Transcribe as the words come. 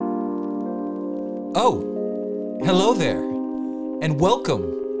Oh, hello there, and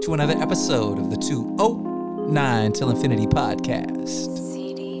welcome to another episode of the 209 Till Infinity podcast.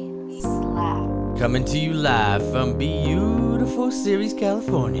 CD Slap. Coming to you live from beautiful Ceres,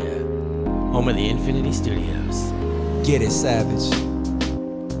 California, home of the Infinity Studios. Get it, Savage.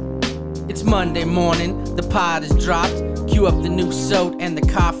 It's Monday morning, the pod is dropped. Cue up the new soda and the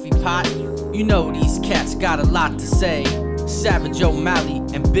coffee pot. You know these cats got a lot to say. Savage O'Malley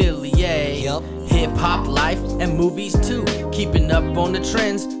and Billy A. Yep. Hip-hop, life, and movies too. Keeping up on the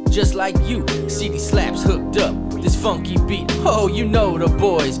trends, just like you. CD Slaps hooked up, this funky beat. Oh, you know the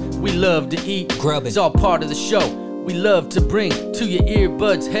boys, we love to eat. Grub it. It's all part of the show. We love to bring to your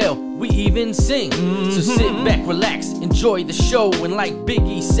earbuds, hell, we even sing. So sit back, relax, enjoy the show. And like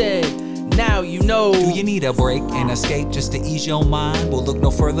Biggie said, now you know. Do you need a break and escape just to ease your mind? Well, look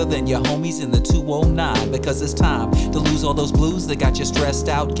no further than your homies in the 209, because it's time to lose all those blues that got you stressed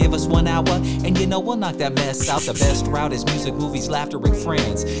out. Give us 1 hour and you know we'll knock that mess out. The best route is music, movies, laughter, and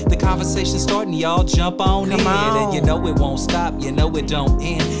friends. The conversation's starting, y'all jump on in. And you know it won't stop, you know it don't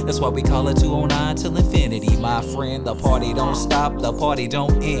end. That's why we call it 209 till infinity, my friend. The party don't stop, the party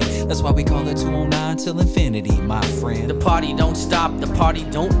don't end. That's why we call it 209 till infinity, my friend. The party don't stop, the party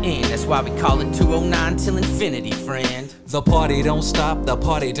don't end. That's why we call it 209 till infinity, friend. The party don't stop, the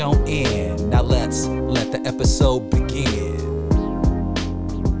party don't end. Now let's let the episode begin.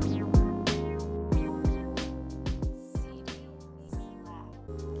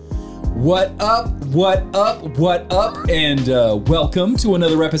 What up, and welcome to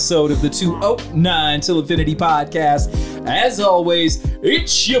another episode of the 209 Till Infinity podcast. As always,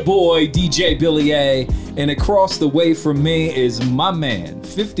 it's your boy, DJ Billy A, and across the way from me is my man,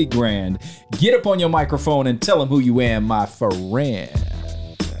 50 grand. Get up on your microphone and tell him who you am, my friend.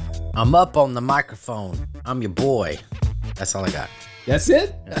 I'm up on the microphone. I'm your boy. That's all I got. That's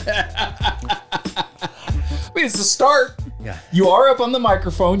it? I mean, it's a start. Yeah. You are up on the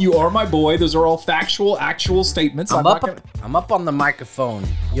microphone. You are my boy. Those are all factual, actual statements. I'm up on the microphone.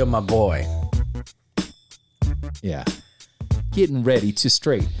 You're my boy. Yeah. Getting ready to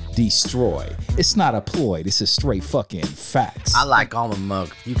straight destroy. It's not a ploy. This is straight fucking facts. I like almond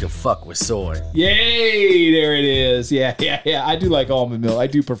milk. You can fuck with soy. Yay! There it is. Yeah. I do like almond milk. I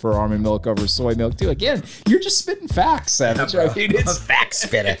do prefer almond milk over soy milk too. Again, you're just spitting facts, Savage. Yeah, I mean, it's a fact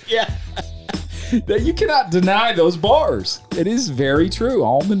spitter. Yeah. That you cannot deny those bars. It is very true.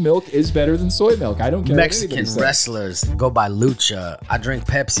 Almond milk is better than soy milk. I don't care. Mexican wrestlers go by lucha. I drink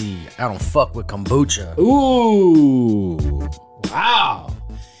Pepsi. I don't fuck with kombucha. Ooh, wow.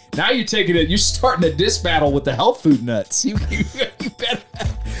 Now you're taking it. You're starting a diss battle with the health food nuts. You better.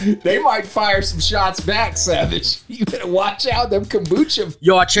 They might fire some shots back, Savage. You better watch out, them kombucha.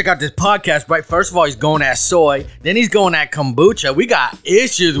 Yo, I check out this podcast, right? First of all, he's going at soy. Then he's going at kombucha. We got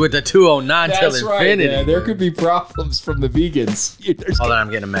issues with the 209 till infinity. Yeah, there could be problems from the vegans. Hold on,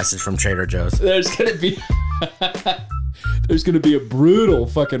 I'm getting a message from Trader Joe's. There's gonna be a brutal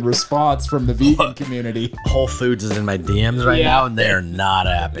fucking response from the vegan community. Whole Foods is in my DMs right now, and they're not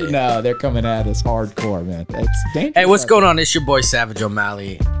happy. No, they're coming at us hardcore, man. It's dangerous. Hey, what's going on? It's your boy Savage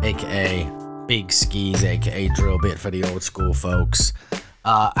O'Malley, a.k.a. Big Skis, a.k.a. Drill Bit for the old school folks.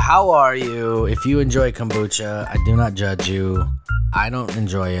 How are you? If you enjoy kombucha, I do not judge you. I don't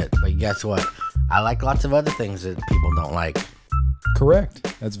enjoy it, but guess what? I like lots of other things that people don't like. Correct.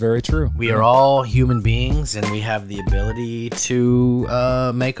 That's very true. We are all human beings, and we have the ability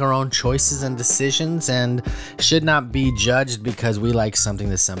to make our own choices and decisions, and should not be judged because we like something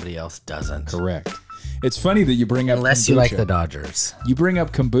that somebody else doesn't. Correct. It's funny that you bring up Unless kombucha. You like the Dodgers. You bring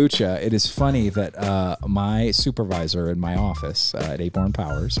up kombucha. It is funny that my supervisor in my office at Aborn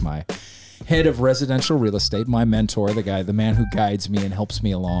Powers, my head of residential real estate, my mentor, the man who guides me and helps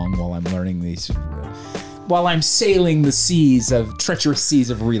me along while I'm learning these... while I'm sailing the treacherous seas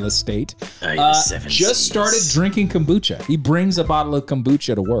of real estate, just started drinking kombucha. He brings a bottle of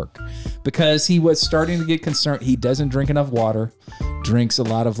kombucha to work because he was starting to get concerned. He doesn't drink enough water, drinks a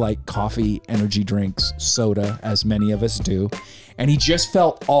lot of like coffee, energy drinks, soda, as many of us do, and he just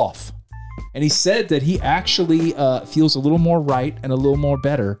felt off. And he said that he actually feels a little more right and a little more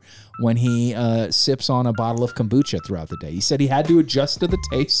better when he sips on a bottle of kombucha throughout the day. He said he had to adjust to the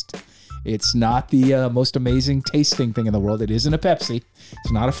taste. It's not the most amazing tasting thing in the world. It isn't a Pepsi.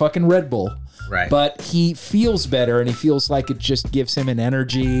 It's not a fucking Red Bull. Right. But he feels better, and he feels like it just gives him an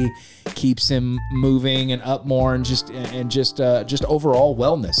energy, keeps him moving and up more, and just overall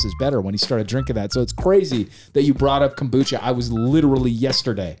wellness is better when he started drinking that. So it's crazy that you brought up kombucha. I was literally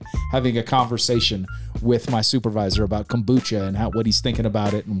yesterday having a conversation with my supervisor about kombucha and what he's thinking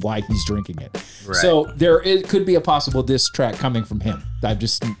about it and why he's drinking it. Right. So it could be a possible diss track coming from him. I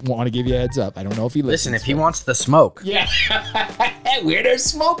just want to give you a heads up. I don't know if he listens. Listen, if he wants the smoke. Yeah. Where there's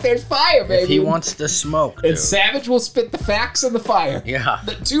smoke, there's fire, baby. If he wants the smoke, dude. And Savage will spit the facts and the fire. Yeah.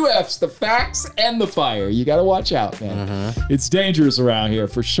 The two F's, the facts and the fire. You got to watch out, man. Mm-hmm. It's dangerous around here,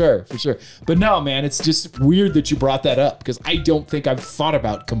 for sure, for sure. But no, man, it's just weird that you brought that up because I don't think I've thought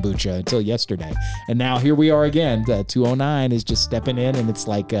about kombucha until yesterday. And now here we are again. 209 is just stepping in, and it's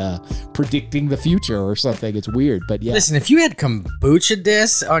like predicting the future or something. It's weird, but yeah. Listen, if you had kombucha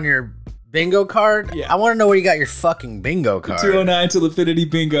diss on your bingo card, Yeah. I want to know where you got your fucking bingo card. 209 till infinity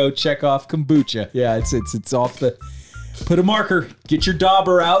bingo. Check off kombucha. Yeah, it's off the. Put a marker. Get your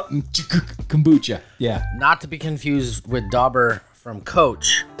dauber out and kombucha. Yeah. Not to be confused with Dauber from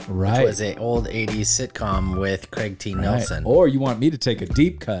Coach, Right. which was an old 80s sitcom with Craig T. Nelson. Or you want me to take a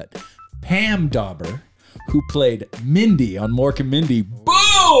deep cut. Pam Dauber, who played Mindy on Mork and Mindy.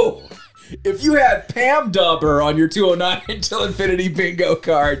 Boom! If you had Pam Dauber on your 209 until infinity bingo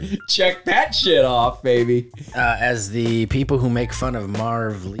card, check that shit off, baby. As the people who make fun of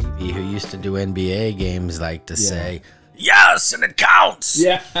Marv Levy, who used to do NBA games, like to say, yes, and it counts.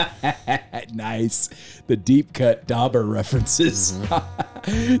 Yeah, nice. The deep cut Dauber references.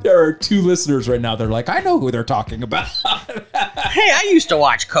 There are two listeners right now. They're like, I know who they're talking about. Hey, I used to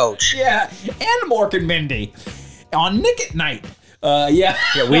watch Coach. Yeah, and Mork and Mindy on Nick at Night. Yeah.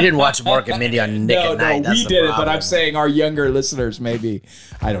 Yeah, we didn't watch Mork and Mindy on Nick at Night. No, That's we the did it, but problem. I'm saying our younger listeners maybe.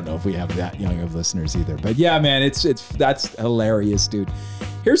 I don't know if we have that young of listeners either. But yeah, man, that's hilarious, dude.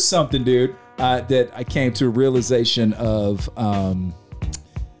 Here's something, dude, that I came to a realization of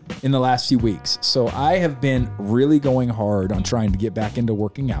in the last few weeks. So I have been really going hard on trying to get back into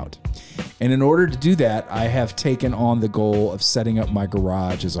working out. And in order to do that, I have taken on the goal of setting up my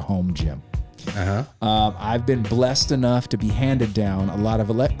garage as a home gym. I've been blessed enough to be handed down a lot of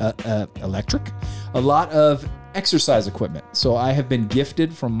a lot of exercise equipment. So I have been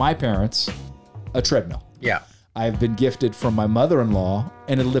gifted from my parents a treadmill. Yeah. I've been gifted from my mother-in-law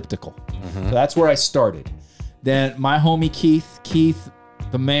an elliptical. So that's where I started. Then my homie Keith,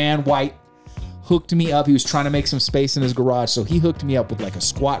 the man White, hooked me up. He was trying to make some space in his garage, so he hooked me up with like a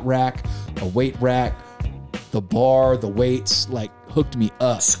squat rack, a weight rack, the bar, the weights, like hooked me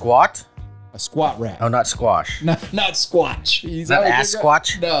up. Squat? A squat rack. Oh, not squash. Not squatch. He's Not always- ass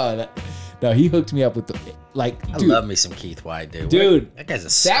squatch? No, he hooked me up with the I dude, love me some Keith White, dude. Dude, That guy's a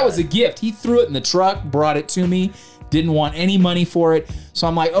stud. that was a gift. He threw it in the truck, brought it to me, didn't want any money for it. So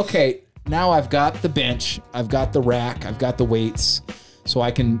I'm like, okay, now I've got the bench, I've got the rack, I've got the weights, so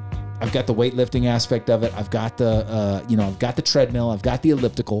I've got the weightlifting aspect of it. I've got the, I've got the treadmill, I've got the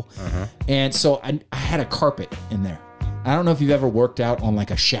elliptical, and so I had a carpet in there. I don't know if you've ever worked out on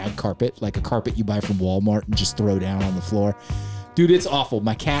like a shag carpet, like a carpet you buy from Walmart and just throw down on the floor. Dude, it's awful.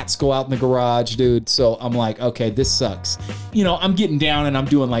 My cats go out in the garage, dude. So I'm like, okay, this sucks. I'm getting down and I'm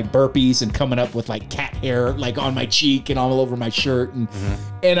doing like burpees and coming up with like cat hair like on my cheek and all over my shirt and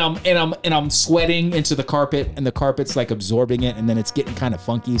I'm sweating into the carpet and the carpet's like absorbing it and then it's getting kind of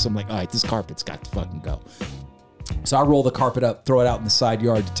funky. So I'm like, all right, this carpet's got to fucking go. So I roll the carpet up, throw it out in the side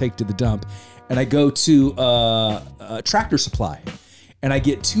yard to take to the dump. And I go to Tractor Supply and I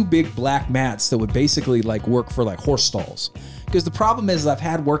get two big black mats that would basically like work for like horse stalls. Because the problem is I've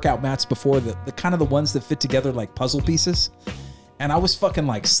had workout mats before, the kind of the ones that fit together like puzzle pieces. And I was fucking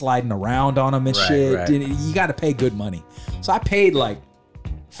like sliding around on them and shit. Right. And you got to pay good money. So I paid like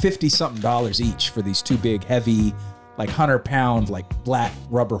 $50-something each for these two big, heavy, like 100-pound, like black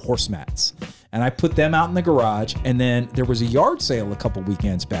rubber horse mats. And I put them out in the garage. And then there was a yard sale a couple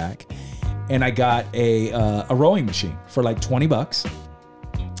weekends back. And I got a rowing machine for like $20.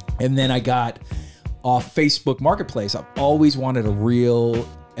 And then I got off Facebook Marketplace. I've always wanted a real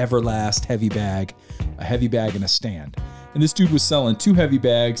Everlast heavy bag, a heavy bag and a stand. And this dude was selling 2 heavy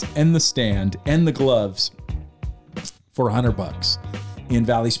bags and the stand and the gloves for $100 in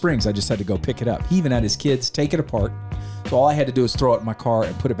Valley Springs. I just had to go pick it up. He even had his kids take it apart. So all I had to do was throw it in my car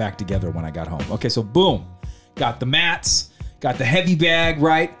and put it back together when I got home. Okay, so boom, got the mats, got the heavy bag,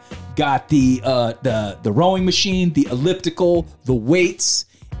 right? Got the rowing machine, the elliptical, the weights,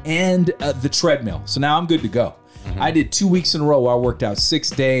 and the treadmill. So now I'm good to go. I did 2 weeks in a row where I worked out 6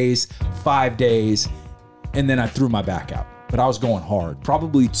 days, 5 days, and then I threw my back out. But I was going hard,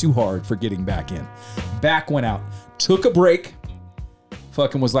 probably too hard for getting back in. Back went out, took a break,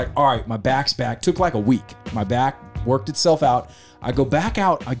 Fucking was like, all right, my back's back. Took like a week. My back worked itself out. I go back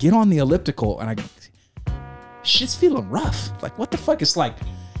out. I get on the elliptical and shit's feeling rough. Like, what the fuck? It's like,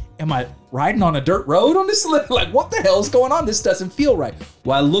 am I riding on a dirt road on this? Like, what the hell is going on? This doesn't feel right.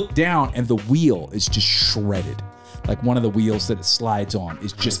 Well, I look down and the wheel is just shredded. Like one of the wheels that it slides on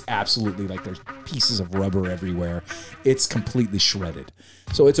is just absolutely like there's pieces of rubber everywhere. It's completely shredded.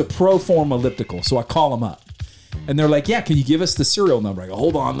 So it's a Proform elliptical. So I call them up. And they're like, yeah, can you give us the serial number? I go,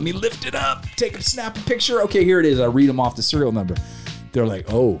 hold on, let me lift it up, snap a picture. Okay, here it is. I read them off the serial number. They're like,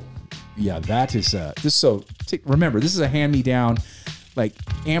 oh, yeah, that is this. So remember, this is a hand-me-down. Like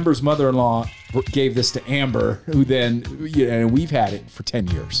Amber's mother-in-law gave this to Amber, who then, and we've had it for 10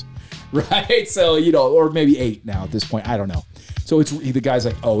 years, right? So, or maybe 8 now at this point. I don't know. So the guy's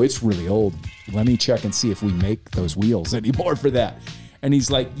like, oh, it's really old. Let me check and see if we make those wheels anymore for that. And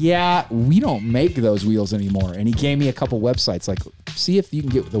he's like, yeah, we don't make those wheels anymore. And he gave me a couple websites, like, see if you can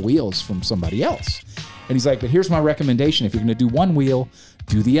get the wheels from somebody else. And he's like, but here's my recommendation. If you're going to do one wheel,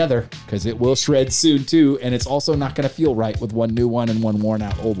 do the other, because it will shred soon too. And it's also not going to feel right with one new one and one worn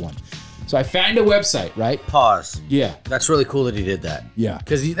out old one. So I found a website, right? Pause. Yeah. That's really cool that he did that. Yeah.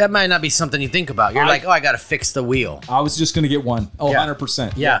 Because that might not be something you think about. You're like, oh, I got to fix the wheel. I was just going to get one. Oh, yeah.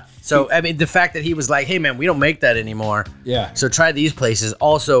 100%. Yeah. So, I mean, the fact that he was like, hey, man, we don't make that anymore. Yeah. So try these places.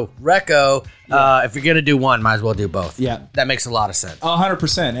 Also, Reco, if you're going to do one, might as well do both. Yeah. That makes a lot of sense.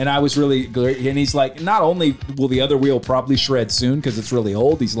 100%. And I was really, and he's like, not only will the other wheel probably shred soon because it's really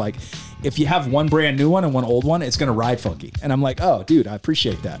old, he's like, if you have one brand new one and one old one, it's going to ride funky. And I'm like, oh, dude, I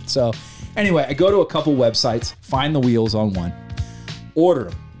appreciate that. So anyway, I go to a couple websites, find the wheels on one, order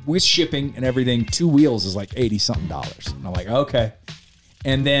them. With shipping and everything, 2 wheels is like $80-something. And I'm like, okay.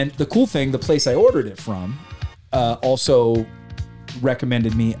 And then the cool thing, the place I ordered it from also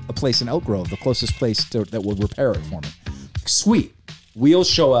recommended me a place in Elk Grove, the closest place that would repair it for me. Sweet. Wheels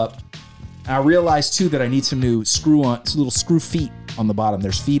show up. And I realized, too, that I need some new little screw feet on the bottom.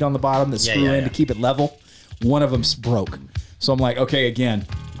 There's feet on the bottom that screw in to keep it level. One of them's broke. So I'm like, okay, again,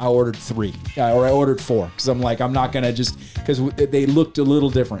 I ordered 3. Or I ordered 4. Because I'm like, I'm not going to just... Because they looked a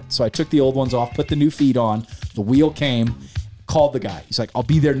little different. So I took the old ones off, put the new feet on. The wheel came. Called the guy. He's like, I'll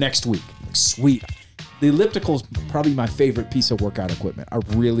be there next week. I'm like, sweet. The elliptical is probably my favorite piece of workout equipment.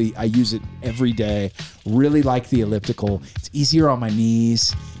 I use it every day. Really like the elliptical. It's easier on my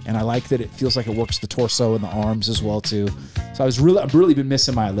knees. And I like that it feels like it works the torso and the arms as well, too. So I've really been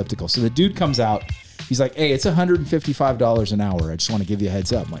missing my elliptical. So the dude comes out. He's like, hey, it's $155 an hour. I just want to give you a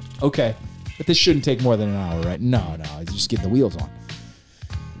heads up. I'm like, okay, but this shouldn't take more than an hour, right? No, I just get the wheels on.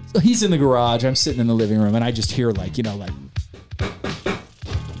 So he's in the garage. I'm sitting in the living room, and I just hear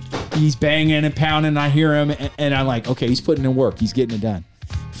he's banging and pounding. And I hear him, and I'm like, okay, he's putting in work. He's getting it done.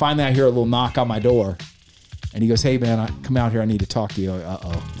 Finally, I hear a little knock on my door, and he goes, hey, man, come out here. I need to talk to you.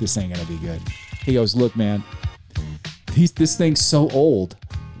 Uh-oh, this ain't going to be good. He goes, look, man, this thing's so old.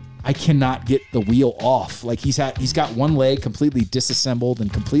 I cannot get the wheel off. Like he's got one leg completely disassembled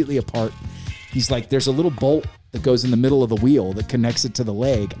and completely apart. He's like, there's a little bolt that goes in the middle of the wheel that connects it to the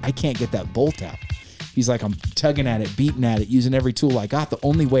leg. I can't get that bolt out. He's like, I'm tugging at it, beating at it, using every tool I got. The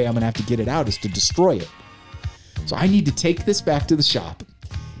only way I'm going to have to get it out is to destroy it. So I need to take this back to the shop,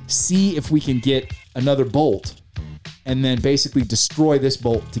 see if we can get another bolt, and then basically destroy this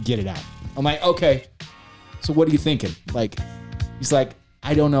bolt to get it out. I'm like, okay, so what are you thinking? Like, he's like,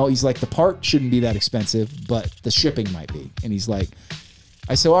 I don't know. He's like, the part shouldn't be that expensive, but the shipping might be. And he's like,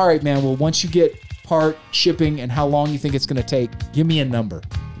 I said, all right, man, well, once you get part, shipping, and how long you think it's going to take, give me a number.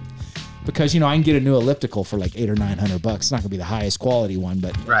 Because, I can get a new elliptical for like $800 or $900. It's not going to be the highest quality one,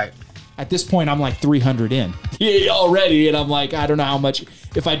 but right. At this point, I'm like 300 in already. And I'm like, I don't know how much.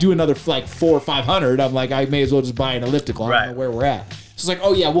 If I do another like 400 or 500, I'm like, I may as well just buy an elliptical. I don't know where we're at. So it's like,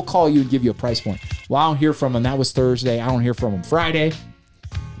 oh, yeah, we'll call you and give you a price point. Well, I don't hear from him. That was Thursday. I don't hear from him Friday.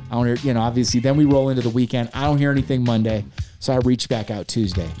 I don't hear, obviously, then we roll into the weekend. I don't hear anything Monday. So I reach back out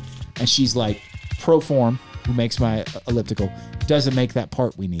Tuesday. And she's like, Proform, who makes my elliptical, doesn't make that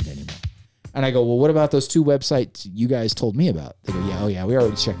part we need anymore. And I go, well, what about those 2 websites you guys told me about? They go, yeah, we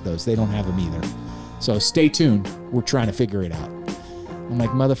already checked those. They don't have them either. So stay tuned. We're trying to figure it out. I'm like,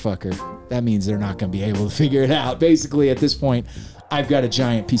 motherfucker, that means they're not going to be able to figure it out. Basically, at this point, I've got a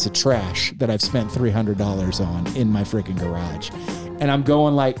giant piece of trash that I've spent $300 on in my freaking garage. And I'm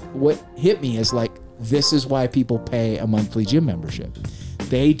going like, what hit me is like, this is why people pay a monthly gym membership.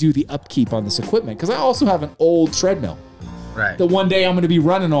 They do the upkeep on this equipment. Because I also have an old treadmill. Right. That one day I'm going to be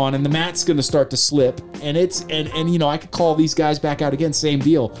running on and the mat's going to start to slip. And I could call these guys back out again, same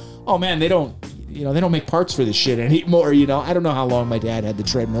deal. Oh man, they don't make parts for this shit anymore. I don't know how long my dad had the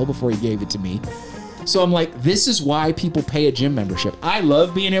treadmill before he gave it to me. So I'm like, this is why people pay a gym membership. I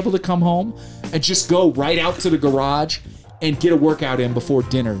love being able to come home and just go right out to the garage and get a workout in before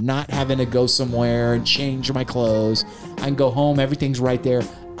dinner, not having to go somewhere and change my clothes. I can go home, everything's right there.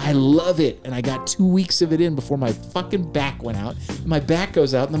 I love it. And I got 2 weeks of it in before my fucking back went out. My back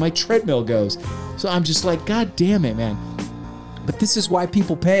goes out and then my treadmill goes. So I'm just like, God damn it, man. But this is why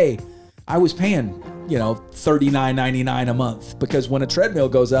people pay. I was paying, $39.99 a month, because when a treadmill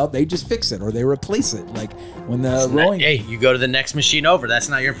goes out, they just fix it or they replace it. Like when the rowing. Hey, you go to the next machine over. That's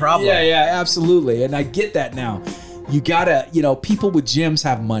not your problem. Yeah, absolutely. And I get that now. You gotta, people with gyms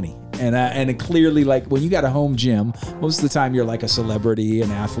have money. And clearly, like, when you got a home gym, most of the time you're like a celebrity,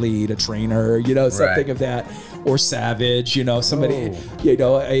 an athlete, a trainer, something of that, or Savage, somebody,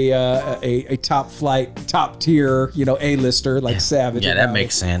 a top flight, top tier, A-lister like Savage. Yeah, that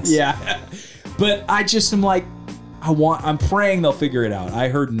makes sense. Yeah. But I just am like, I'm praying they'll figure it out. I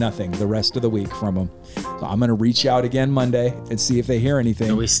heard nothing the rest of the week from them. So I'm going to reach out again Monday and see if they hear anything.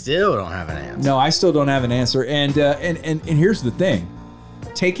 So we still don't have an answer. No, I still don't have an answer. And here's the thing.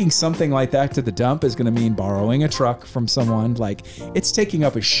 Taking something like that to the dump is going to mean borrowing a truck from someone. Like, it's taking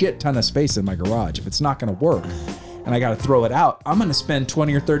up a shit ton of space in my garage if it's not going to work and I got to throw it out. I'm going to spend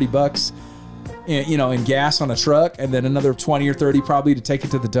 20 or 30 bucks in gas on a truck, and then another 20 or 30 probably to take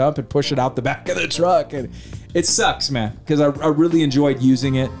it to the dump and push it out the back of the truck. And it sucks, man, because I really enjoyed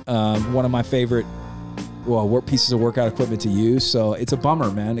using it. One of my favorite pieces of workout equipment to use. So it's a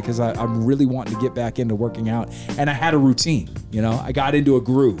bummer, man, because I'm really wanting to get back into working out. And I had a routine, I got into a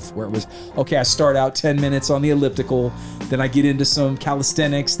groove where it was, okay, I start out 10 minutes on the elliptical, then I get into some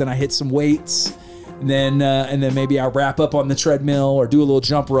calisthenics, then I hit some weights, and then maybe I wrap up on the treadmill or do a little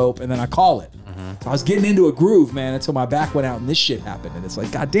jump rope, and then I call it. So I was getting into a groove, man, until my back went out and this shit happened. And it's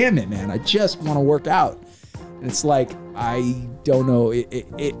like, God damn it, man, I just want to work out. And it's like, I don't know,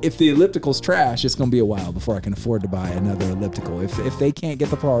 if the elliptical's trash, it's going to be a while before I can afford to buy another elliptical. If they can't get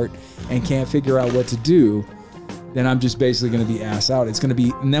the part and can't figure out what to do, then I'm just basically going to be ass out.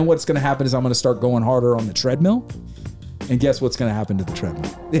 And then what's going to happen is I'm going to start going harder on the treadmill. And guess what's going to happen to the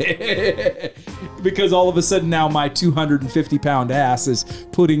treadmill? Because all of a sudden now my 250-pound ass is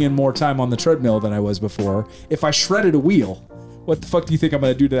putting in more time on the treadmill than I was before. If I shredded a wheel, what the fuck do you think I'm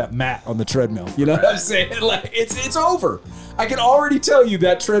going to do to that mat on the treadmill? You know what I'm saying? Like, it's over. I can already tell you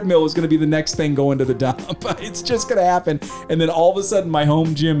that treadmill is going to be the next thing going to the dump. It's just going to happen. And then all of a sudden my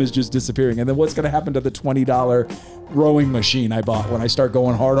home gym is just disappearing. And then what's going to happen to the $20 rowing machine I bought when I start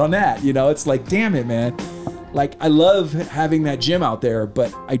going hard on that? It's like, damn it, man. Like, I love having that gym out there,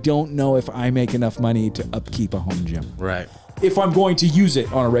 but I don't know if I make enough money to upkeep a home gym. Right. If I'm going to use it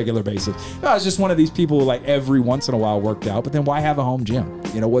on a regular basis. I was just one of these people who, like, every once in a while worked out, but then why have a home gym?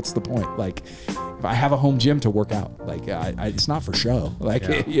 What's the point? Like, if I have a home gym to work out, like, it's not for show. Like,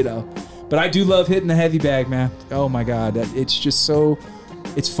 But I do love hitting the heavy bag, man. Oh, my God. It's just so...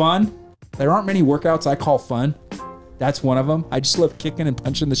 It's fun. There aren't many workouts I call fun. That's one of them. I just love kicking and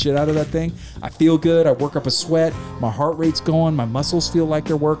punching the shit out of that thing. I feel good. I work up a sweat. My heart rate's going. My muscles feel like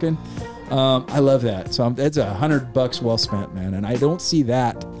they're working. I love that. So it's $100 well spent, man. And I don't see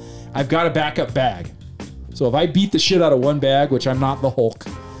that. I've got a backup bag. So if I beat the shit out of one bag, which I'm not the Hulk,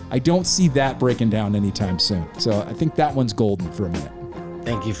 I don't see that breaking down anytime soon. So I think that one's golden for a minute.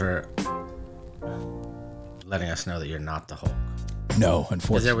 Thank you for letting us know that you're not the Hulk. No,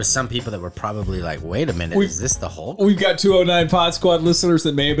 unfortunately. Because there were some people that were probably like, wait a minute, is this the Hulk? We've got 209 Pod Squad listeners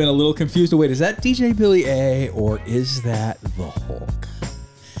that may have been a little confused. Wait, is that DJ Billy A or is that the Hulk?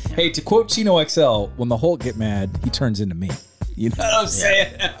 Hey, to quote Chino XL, when the Hulk get mad, he turns into me. You know what I'm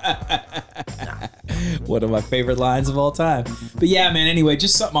saying? One of my favorite lines of all time. But yeah, man, anyway,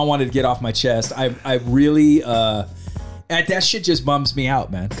 just something I wanted to get off my chest. I really, that shit just bums me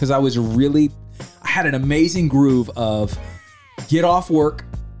out, man. Because I had an amazing groove of get off work,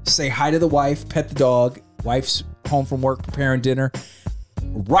 say hi to the wife, pet the dog, wife's home from work, preparing dinner,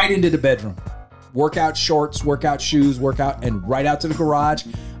 right into the bedroom. Workout shorts, workout shoes, workout, and right out to the garage.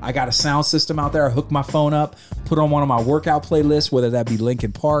 I got a sound system out there. I hook my phone up, put on one of my workout playlists, whether that be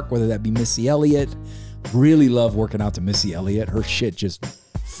Linkin Park, whether that be Missy Elliott. Really love working out to Missy Elliott. Her shit just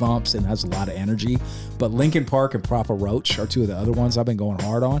thumps and has a lot of energy. But Linkin Park and Papa Roach are two of the other ones I've been going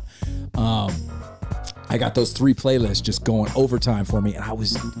hard on. I got those 3 playlists just going overtime for me, and I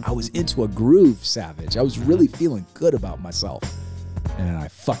was into a groove, Savage. I was really feeling good about myself, and then I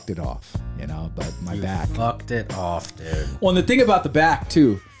fucked it off, but my back. Fucked it off, dude. Well, and the thing about the back,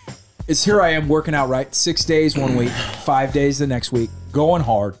 too, is here I am working out, right? 6 days one week, 5 days the next week, going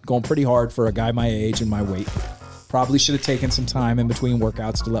pretty hard for a guy my age and my weight. Probably should have taken some time in between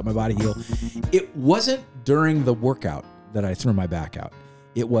workouts to let my body heal. It wasn't during the workout that I threw my back out.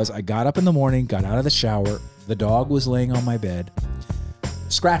 I got up in the morning, got out of the shower. The dog was laying on my bed,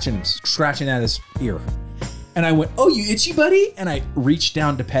 scratching at his ear. And I went, "Oh, you itchy, buddy?" And I reached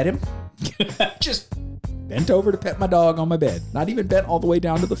down to pet him. Just bent over to pet my dog on my bed. Not even bent all the way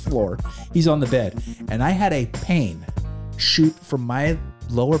down to the floor. He's on the bed. And I had a pain shoot from my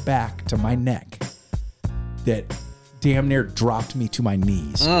lower back to my neck that damn near dropped me to my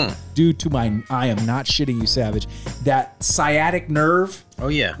knees. Due to I am not shitting you, Savage. That sciatic nerve. Oh,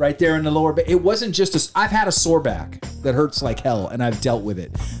 yeah. Right there in the lower back. It wasn't just I've had a sore back that hurts like hell, and I've dealt with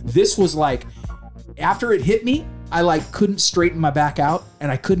it. This was like, after it hit me, I like couldn't straighten my back out,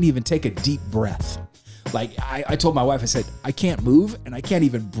 and I couldn't even take a deep breath. Like I told my wife, I said, I can't move and I can't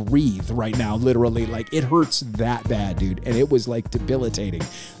even breathe right now, literally. Like it hurts that bad, dude. And it was like debilitating.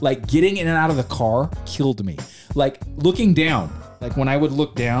 Like getting in and out of the car killed me. Like looking down, like when I would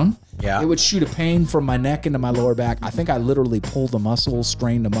look down, it would shoot a pain from my neck into my lower back. I think I literally pulled a muscle,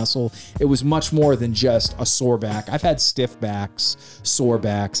 strained a muscle. It was much more than just a sore back. I've had stiff backs, sore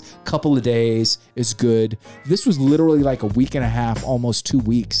backs, couple of days is good. This was literally like a week and a half, almost 2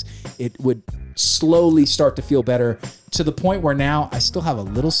 weeks. It would slowly start to feel better to the point where now I still have a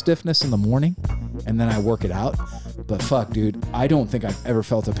little stiffness in the morning and then I work it out. But fuck, dude, I don't think I've ever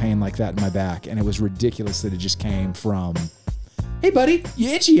felt a pain like that in my back. And it was ridiculous that it just came from, "Hey, buddy, you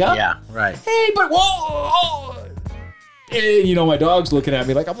itchy, huh?" Yeah, right. "Hey, but whoa." And, you know, my dog's looking at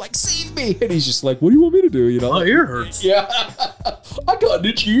me like, I'm like, "Save me." And he's just like, "What do you want me to do?" You know, My ear hurts. Yeah. "I got an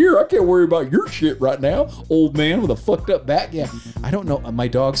itchy ear. I can't worry about your shit right now, old man with a fucked up back." Yeah. I don't know. My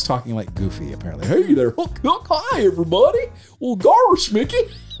dog's talking like Goofy, apparently. "Hey there, hook. Hi, everybody. Well, gosh, Mickey.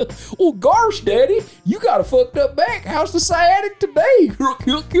 Well, gosh, Daddy, you got a fucked up back. How's the sciatic today?" Hook.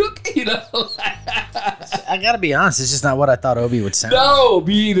 You know? I gotta be honest, it's just not what I thought Obi would sound. No,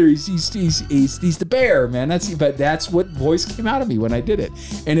 me either. He's the bear, man. That's what voice came out of me when I did it.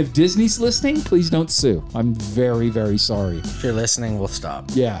 And if Disney's listening, please don't sue. I'm very, very sorry. If you're listening, we'll stop.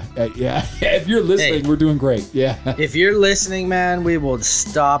 Yeah. If you're listening, we're doing great. Yeah. If you're listening, man, we will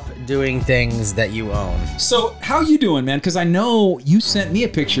stop doing things that you own. So how you doing, man? Because I know you sent me a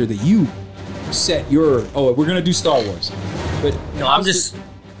picture that you set your. Oh, we're gonna do Star Wars, but No, I'm just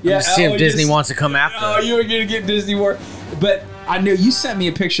seeing if Disney wants to come after. Oh, you were gonna get Disney more, but I know you sent me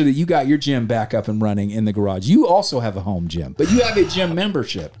a picture that you got your gym back up and running in the garage. You also have a home gym, but you have a gym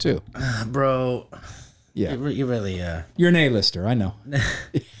membership too, bro. Yeah, you really. You're an A-lister, I know.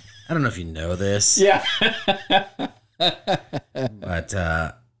 I don't know if you know this. Yeah. But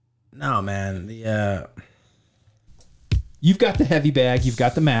no, man. You've got the heavy bag. You've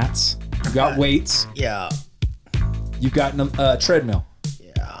got the mats. You've got weights. Yeah. You've got a treadmill.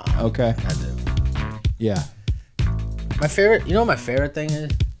 Yeah. Okay. I do. Yeah. My favorite. You know what my favorite thing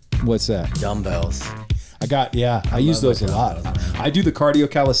is? What's that? Dumbbells. I use those a lot. I do the cardio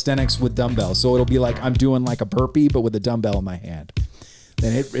calisthenics with dumbbells, so it'll be like I'm doing like a burpee, but with a dumbbell in my hand.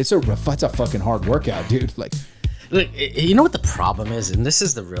 And it's a fucking hard workout, dude. Like, look, you know what the problem is, and this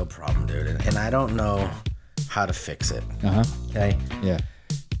is the real problem, dude. And I don't know how to fix it. Okay. Yeah.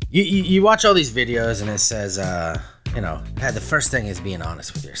 You watch all these videos, and it says, the first thing is being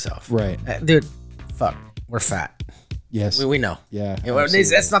honest with yourself. Right. Dude, fuck, we're fat. Yes. We know. Yeah.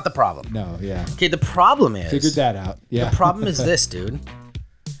 That's not the problem. No. Yeah. Okay. The problem is. Figured that out. Yeah. The problem is this, dude.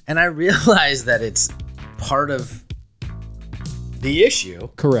 And I realize that it's part of the issue.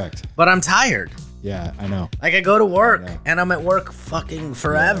 Correct. But I'm tired. Yeah, I know. Like I go to work and I'm at work fucking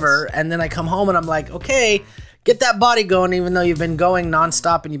forever, and then I come home and I'm like, okay, get that body going, even though you've been going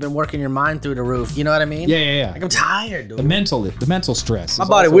nonstop and you've been working your mind through the roof. You know what I mean? Yeah. Like I'm tired, dude. The mental stress. My is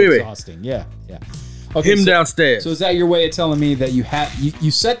body also weary. Exhausting. Yeah. Okay, Him downstairs. So is that your way of telling me that you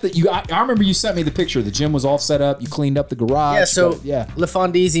set that you? I remember you sent me the picture. The gym was all set up. You cleaned up the garage. Yeah. So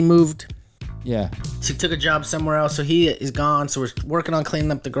LaFondisi moved. Yeah. He took a job somewhere else, so he is gone. So we're working on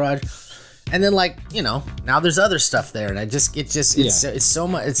cleaning up the garage. And then now there's other stuff there, and it's so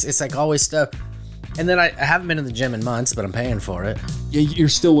much. It's like always stuff. And then I haven't been to the gym in months, but I'm paying for it. You're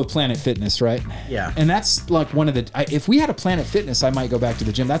still with Planet Fitness, right? Yeah. And that's like one of the. If we had a Planet Fitness, I might go back to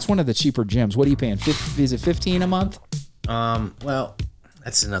the gym. That's one of the cheaper gyms. What are you paying? Is it $15 a month? Well,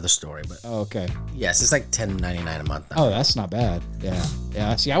 that's another story, but okay. Yes, it's like $10.99 a month now. Oh, that's not bad.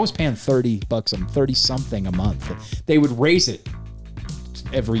 Yeah. See, I was paying $30, $30 something a month. They would raise it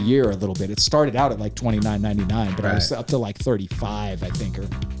every year a little bit. It started out at like $29.99, but I was up to like $35, I think, or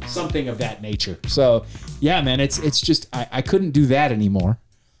something of that nature. So yeah, man, it's just I couldn't do that anymore.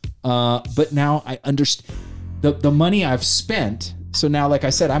 But now I understand the money I've spent. So now, like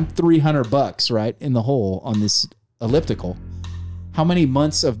I said, I'm $300 right in the hole on this elliptical. how many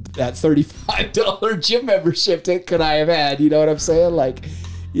months of that $35 gym membership could I have had? You know what I'm saying? Like,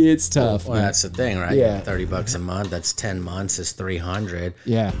 it's tough. Well, that's the thing, right? Yeah. $30 a month. That's 10 months. Is $300.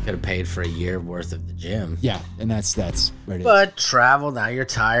 Yeah. Could have paid for a year worth of the gym. Yeah, and that's what it is. But travel, now you're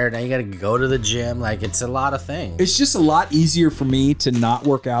tired. Now you got to go to the gym. Like, it's a lot of things. It's just a lot easier for me to not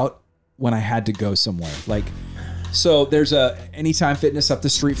work out when I had to go somewhere. Like, so there's a Anytime Fitness up the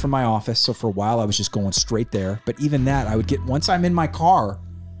street from my office. So for a while I was just going straight there. But even that, I would get, once I'm in my car,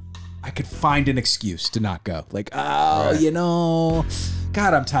 I could find an excuse to not go. Like, oh, right.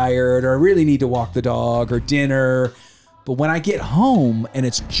 God, I'm tired, or I really need to walk the dog, or dinner. But when I get home and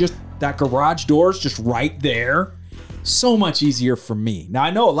it's just that garage door's just right there, so much easier for me. Now, I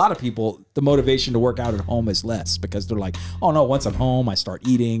know a lot of people, the motivation to work out at home is less because they're like, oh no, once I'm home, I start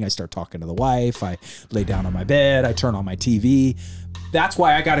eating, I start talking to the wife, I lay down on my bed, I turn on my TV. That's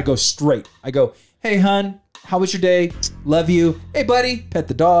why I got to go straight. I go, hey, hun, how was your day? Love you. Hey, buddy, pet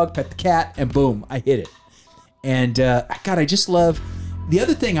the dog, pet the cat, and boom, I hit it. And God, I just love... The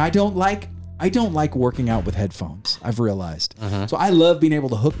other thing I don't like working out with headphones, I've realized. So I love being able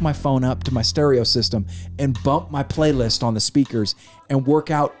to hook my phone up to my stereo system and bump my playlist on the speakers and work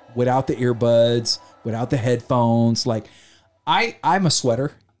out without the earbuds, without the headphones. Like, I'm a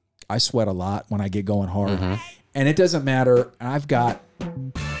sweater. I sweat a lot when I get going hard. And it doesn't matter. I've got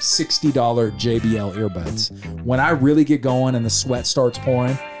 $60 JBL earbuds. When I really get going and the sweat starts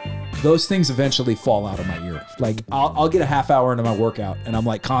pouring, those things eventually fall out of my ear. Like, I'll get a half hour into my workout and I'm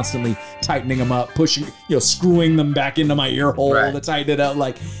like constantly tightening them up, pushing, screwing them back into my ear hole to tighten it up.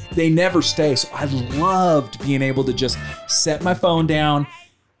 Like, they never stay. So I loved being able to just set my phone down,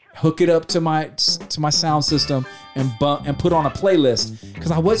 hook it up to my sound system, and put on a playlist. Because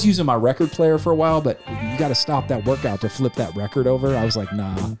I was using my record player for a while, but you got to stop that workout to flip that record over. I was like,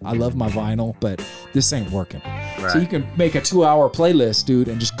 nah, I love my vinyl, but this ain't working. Right. So you can make a 2-hour playlist, dude,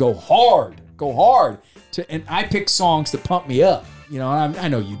 and just go hard. And I pick songs that pump me up. And I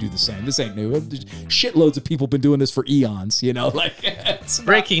know you do the same. This ain't new. Shitloads of people been doing this for eons. Like,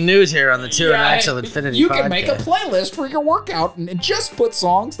 breaking news here on the Two and Axel Infinity You podcast. can make a playlist for your workout and just put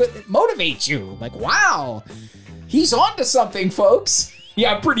songs that motivate you. Like, wow, he's on to something, folks.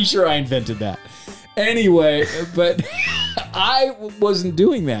 Yeah, I'm pretty sure I invented that. Anyway, but I wasn't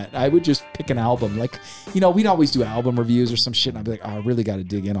doing that. I would just pick an album. Like, we'd always do album reviews or some shit, and I'd be like, oh, I really got to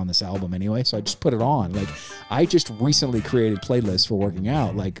dig in on this album anyway. So I just put it on. Like, I just recently created playlists for working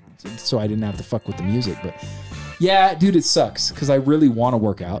out, like, so I didn't have to fuck with the music. But yeah, dude, it sucks because I really want to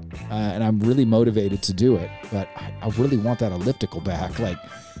work out and I'm really motivated to do it. But I really want that elliptical back. Like,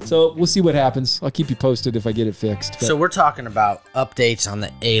 so we'll see what happens. I'll keep you posted if I get it fixed. But. So we're talking about updates on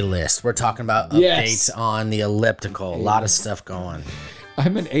the A-list. We're talking about updates on the elliptical. A lot of stuff going.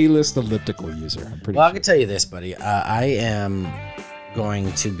 I'm an A-list elliptical user. I'm pretty Well, sure. I can tell you this, buddy. I am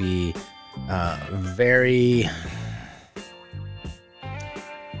going to be very,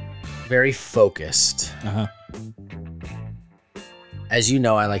 very focused. As you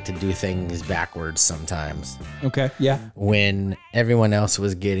know, I like to do things backwards sometimes. Okay, yeah. When everyone else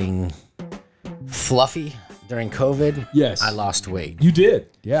was getting fluffy during COVID, yes, I lost weight. You did.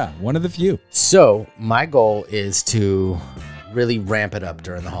 Yeah, one of the few. So my goal is to really ramp it up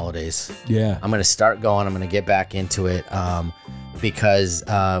during the holidays. Yeah. I'm going to start going. I'm going to get back into it because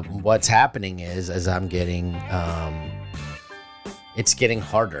what's happening is as I'm getting, it's getting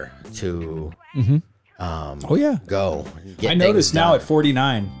harder to... go. I notice now at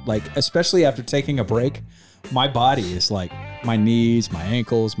 49, like, especially after taking a break, my body is like my knees, my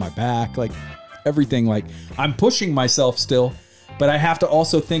ankles, my back, like everything. Like, I'm pushing myself still, but I have to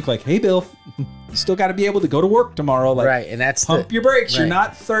also think like, hey, Bill, you still got to be able to go to work tomorrow. Like, right. And that's pump your brakes. Right. You're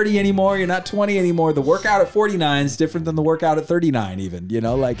not 30 anymore. You're not 20 anymore. The workout at 49 is different than the workout at 39 even,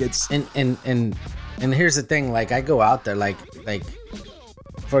 like it's. And here's the thing. Like, I go out there, like,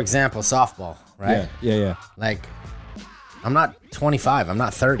 for example, softball. Right? Yeah. Like, I'm not 25. I'm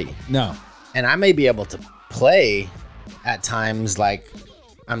not 30. No. And I may be able to play at times like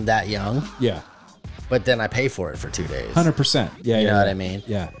I'm that young. Yeah. But then I pay for it for 2 days. 100%. Yeah. You know what I mean?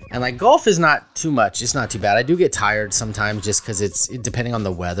 Yeah. And like golf is not too much. It's not too bad. I do get tired sometimes just because it's depending on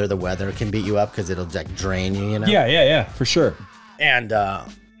the weather. The weather can beat you up because it'll like drain you, Yeah. For sure. And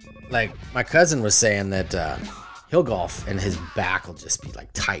like my cousin was saying that he'll golf and his back will just be like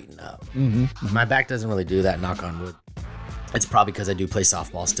tighten up. My back doesn't really do that, knock on wood. It's probably because I do play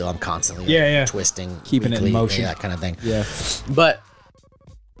softball still. I'm constantly twisting, keeping it in motion, that kind of thing. Yeah. But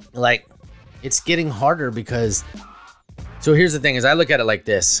like, it's getting harder because. So here's the thing: is I look at it like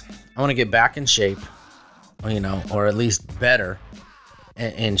this. I want to get back in shape, or at least better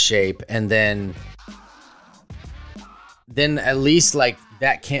in shape, and then then at least like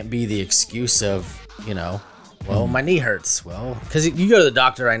that can't be the excuse of, you know, well, my knee hurts. Well, because you go to the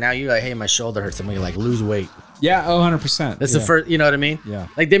doctor right now, you're like, hey, my shoulder hurts. I'm like, lose weight. Yeah, 100%. That's the first, you know what I mean? Yeah.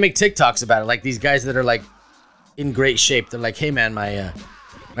 Like they make TikToks about it. Like these guys that are like in great shape. They're like, hey man, my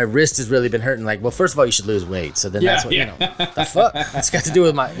wrist has really been hurting. Like, well, first of all, you should lose weight. So then that's what, you know, the fuck? It's got to do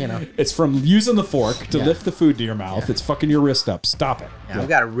with my, you know. It's from using the fork to lift the food to your mouth. It's fucking your wrist up. Stop it. Yeah, I've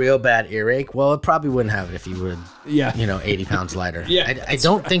got a real bad earache. Well, it probably wouldn't have it if you were, Yeah. you know, 80 pounds lighter. Yeah, I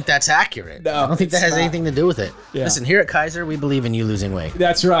don't think that's accurate. No, I don't think that it's has not. anything to do with it. Yeah. Listen, here at Kaiser, we believe in you losing weight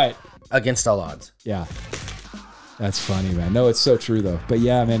That's right. against all odds. Yeah. That's funny, man. No, it's so true though. But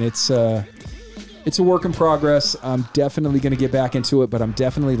yeah, man, it's a work in progress. I'm definitely going to get back into it, but I'm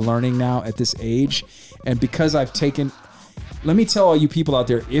definitely learning now at this age. And because I've taken, let me tell all you people out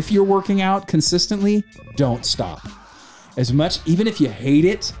there, if you're working out consistently, don't stop. As much, even if you hate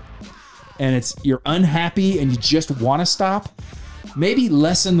it and you're unhappy and you just want to stop, maybe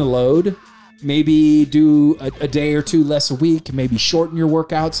lessen the load. Maybe do a day or two less a week, maybe shorten your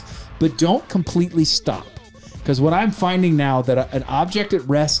workouts, but don't completely stop. Because what I'm finding now that an object at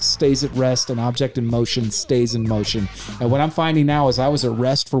rest stays at rest, an object in motion stays in motion. And what I'm finding now is I was at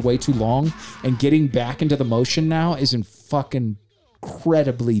rest for way too long, and getting back into the motion now is fucking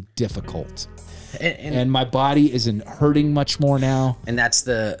incredibly difficult. And my body isn't hurting much more now. And that's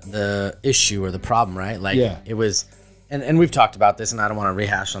the issue or the problem, right? Like Yeah. it was, and we've talked about this, and I don't want to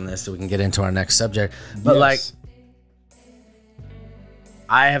rehash on this so we can get into our next subject. But like,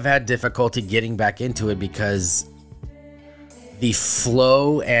 I have had difficulty getting back into it because the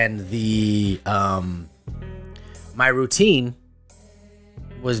flow and the my routine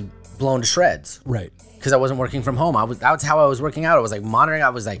was blown to shreds. Right. Because I wasn't working from home. That's how I was working out. I was like monitoring. I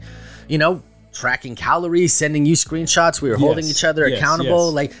was like, you know, tracking calories, sending you screenshots. We were holding each other accountable.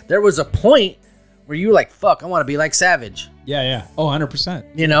 Yes. Like there was a point where you were like, fuck, I want to be like Savage. Yeah. Oh,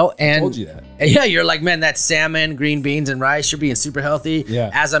 100%. You know, and I told you that. Yeah, you're like, man, that's salmon, green beans, and rice. You're being super healthy.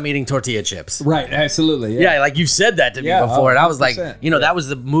 Yeah. As I'm eating tortilla chips. Right. Absolutely. Yeah, like you've said that to me before, and I was like, 100%. you know, that was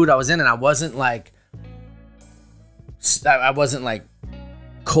the mood I was in, and I wasn't like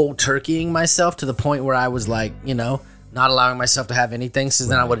cold turkeying myself to the point where I was like, you know, not allowing myself to have anything. So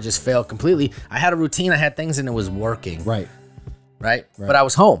then I would have just failed completely. I had a routine, I had things, and it was working. Right. But I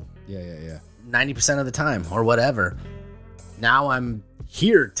was home. Yeah. 90% of the time or whatever. Now I'm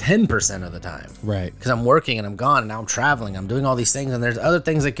here 10% of the time. Right. Because I'm working and I'm gone and now I'm traveling. I'm doing all these things and there's other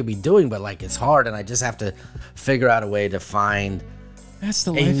things I could be doing, but like it's hard and I just have to figure out a way to find That's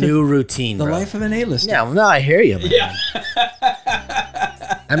the a life new routine. The bro. life of an A-lister. Yeah, well, no, I hear you, man. Yeah.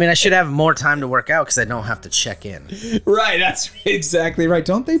 I mean, I should have more time to work out because I don't have to check in. Right, that's exactly right.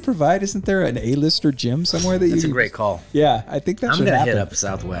 Don't they provide? Isn't there an A-lister gym somewhere that That's you? a great call. Yeah, I think that I'm should gonna happen. hit up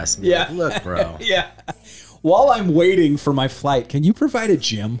Southwest. And be Yeah. like, look, bro. Yeah. While I'm waiting for my flight, can you provide a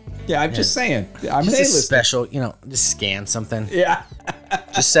gym? Yeah, I'm just saying. I'm an Just a A-lister. special, you know, just scan something. Yeah.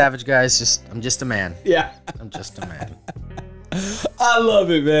 Just Savage, guys. I'm just a man. Yeah. I'm just a man. I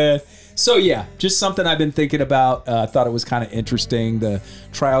love it, man. So yeah, just something I've been thinking about. I thought it was kind of interesting, the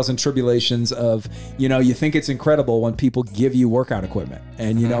trials and tribulations of, you know, you think it's incredible when people give you workout equipment,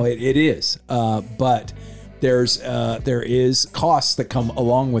 and you know it is, but there is costs that come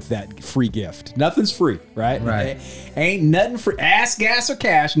along with that free gift. Nothing's free, right? Right. Ain't nothing free. Ass, gas, or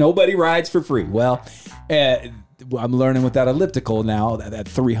cash. Nobody rides for free. Well, I'm learning with that elliptical now, that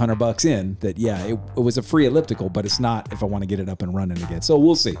 $300 in, that it was a free elliptical, but it's not if I want to get it up and running again. So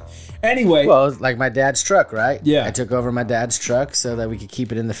we'll see. Anyway. Well, it's like my dad's truck, right? Yeah. I took over my dad's truck so that we could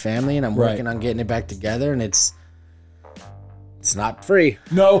keep it in the family, and I'm working on getting it back together, and it's not free.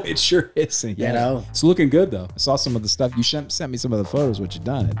 No, it sure isn't. Yeah. You know? It's looking good, though. I saw some of the stuff. You sent me some of the photos, what you've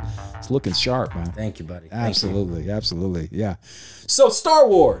done. It's looking sharp, man. Thank you, buddy. Thank you. Absolutely. Yeah. So Star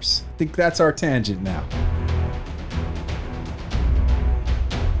Wars. I think that's our tangent now.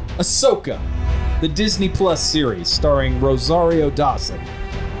 Ahsoka, the Disney Plus series starring Rosario Dawson.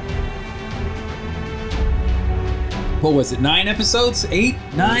 What was it? 9 episodes? 8?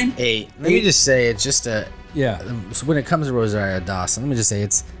 9? 8. Let me just say, it's just a. Yeah. So when it comes to Rosario Dawson, let me just say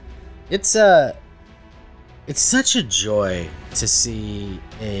it's such a joy to see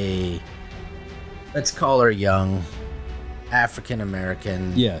a, let's call her young African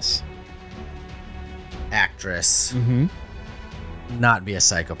American Yes. actress Mm-hmm. not be a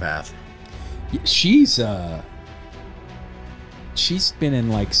psychopath. She's been in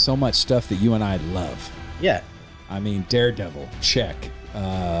like so much stuff that you and I love. Yeah. I mean, Daredevil, check.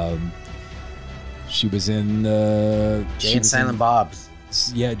 She was in Jay and Silent Bob's.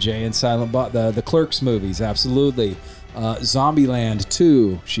 Yeah, Jay and Silent Bob, the Clerks movies, absolutely. Zombieland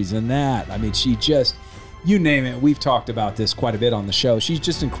 2, she's in that. I mean, you name it. We've talked about this quite a bit on the show. She's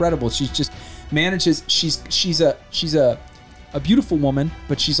just incredible. She's just manages. She's a beautiful woman,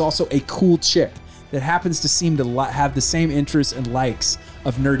 but she's also a cool chick that happens to seem to have the same interests and likes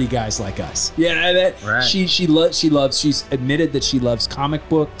of nerdy guys like us. Yeah, that right. She's admitted that she loves comic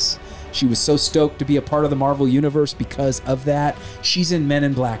books. She was so stoked to be a part of the Marvel Universe because of that. She's in Men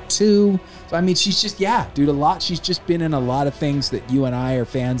in Black 2. So, I mean, she's just, dude, a lot. She's just been in a lot of things that you and I are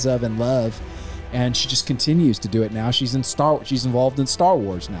fans of and love. And she just continues to do it now. She's involved in Star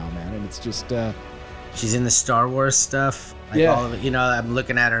Wars now, man. And it's just... she's in the Star Wars stuff. Like all of it. You know, I'm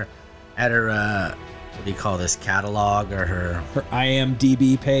looking at her, what do you call this, catalog or her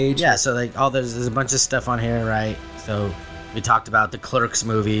IMDb page. Yeah, so like there's a bunch of stuff on here, right? So we talked about the Clerks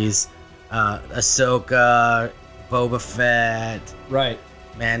movies, Ahsoka, Boba Fett, right?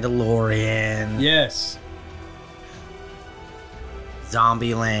 Mandalorian, yes.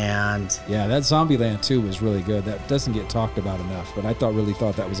 Zombieland. Yeah, that Zombieland 2 was really good. That doesn't get talked about enough, but I really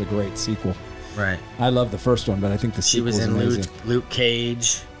thought that was a great sequel. Right. I love the first one, but I think the sequel is amazing. She was in Luke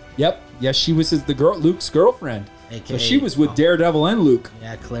Cage. Yep. Yes, she was Luke's girlfriend. AKA, so she was with Daredevil and Luke.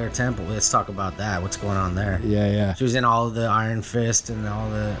 Yeah, Claire Temple. Let's talk about that. What's going on there? Yeah. She was in all of the Iron Fist and all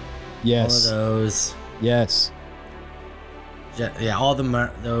of those. Yes. Yeah, all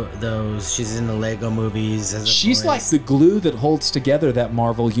those. She's in the Lego movies. She's like the glue that holds together that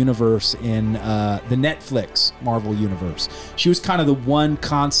Marvel universe in the Netflix Marvel universe. She was kind of the one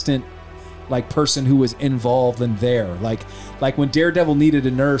constant person who was involved in there. Like when Daredevil needed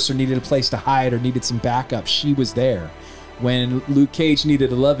a nurse or needed a place to hide or needed some backup, she was there. When Luke Cage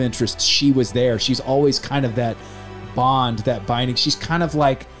needed a love interest, she was there. She's always kind of that bond, that binding. She's kind of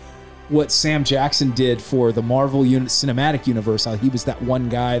like what Sam Jackson did for the Marvel Cinematic Universe, how he was that one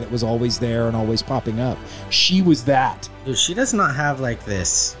guy that was always there and always popping up. She was that. Dude, she does not have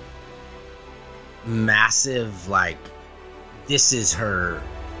this massive, this is her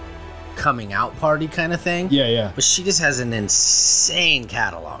coming out party kind of thing. Yeah. But she just has an insane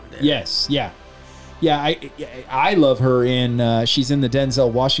catalog, dude. Yes, yeah. Yeah, I love her in, she's in the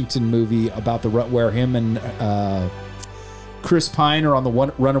Denzel Washington movie about where him and Chris Pine are on the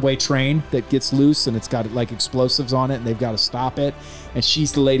runaway train that gets loose and it's got explosives on it and they've got to stop it. And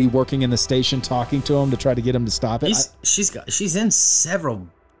she's the lady working in the station talking to him to try to get him to stop it. She's in several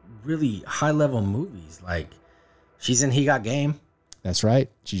really high level movies. She's in He Got Game. That's right.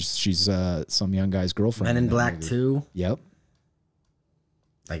 She's some young guy's girlfriend. Men in Black 2. Yep.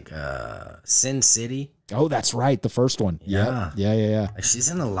 Sin City. Oh, that's right. The first one. Yeah. Yep. Yeah. She's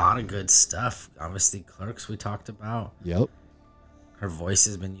in a lot of good stuff. Obviously, Clerks we talked about. Yep. Her voice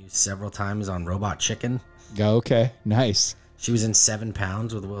has been used several times on Robot Chicken. Okay. Nice. She was in 7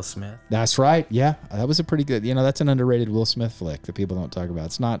 Pounds with Will Smith. That's right. Yeah. That was a pretty good, that's an underrated Will Smith flick that people don't talk about.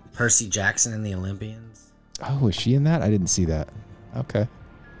 It's not. Percy Jackson and the Olympians. Oh, is she in that? I didn't see that. Okay.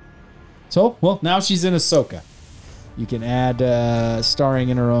 So, well, now she's in Ahsoka. You can add starring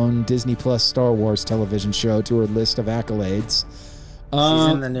in her own Disney Plus Star Wars television show to her list of accolades.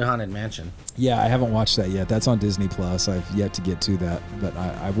 She's in the new Haunted Mansion. Yeah, I haven't watched that yet. That's on Disney Plus. I've yet to get to that, but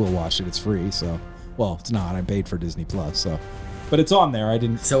I will watch it. It's free, so. Well, it's not. I paid for Disney Plus, so. But it's on there. I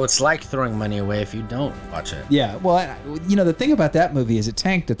didn't. So it's like throwing money away if you don't watch it. Yeah, well, the thing about that movie is it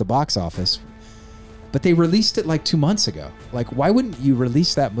tanked at the box office, but they released it 2 months ago. Why wouldn't you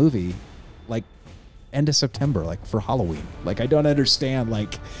release that movie end of September, for Halloween? I don't understand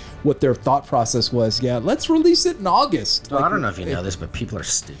what their thought process was. Yeah, let's release it in August. Well, I don't know if you know this, but people are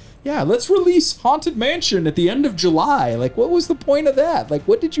stupid. Yeah, let's release Haunted Mansion at the end of July. What was the point of that?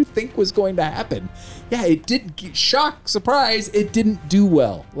 What did you think was going to happen? Yeah, it did. Shock, surprise, it didn't do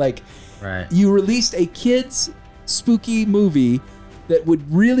well. Right. You released a kids' spooky movie that would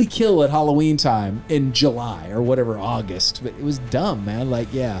really kill at Halloween time in July or whatever, August. But it was dumb, man.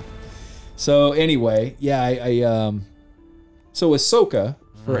 Yeah. So anyway, yeah, so Ahsoka,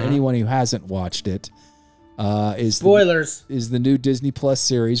 for anyone who hasn't watched it, is the new Disney Plus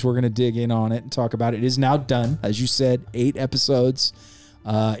series. We're going to dig in on it and talk about it. It is now done, as you said, 8 episodes.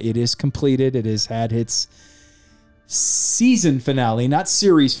 It is completed. It has had its season finale, not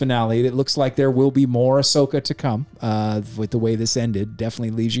series finale. It looks like there will be more Ahsoka to come. With the way this ended,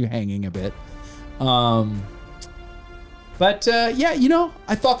 definitely leaves you hanging a bit. But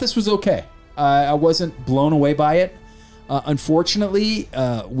I thought this was okay. I wasn't blown away by it. Unfortunately,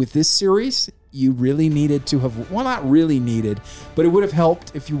 with this series, you really needed to have, well, not really needed, but it would have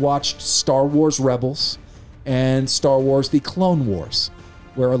helped if you watched Star Wars Rebels and Star Wars The Clone Wars,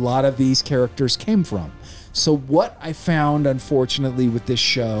 where a lot of these characters came from. So what I found, unfortunately, with this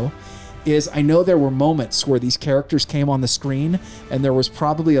show is I know there were moments where these characters came on the screen and there was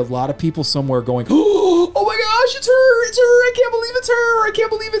probably a lot of people somewhere going, oh gosh, it's her. It's her. I can't believe it's her. I can't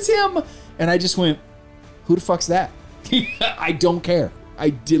believe it's him. And I just went, who the fuck's that? I don't care. I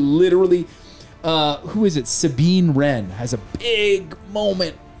did literally, who is it? Sabine Wren has a big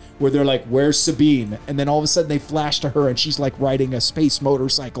moment where they're like, where's Sabine? And then all of a sudden they flash to her and she's like riding a space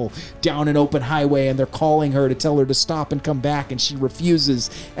motorcycle down an open highway and they're calling her to tell her to stop and come back and she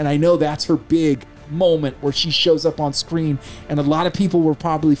refuses. And I know that's her big moment where she shows up on screen and a lot of people were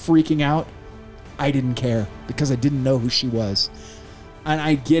probably freaking out. I didn't care because I didn't know who she was. And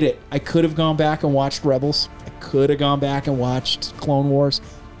I get it. I could have gone back and watched Rebels. I could have gone back and watched Clone Wars.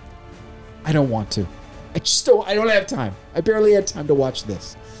 I don't want to. I don't have time. I barely had time to watch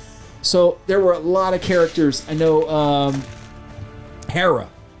this. So there were a lot of characters. I know Hera,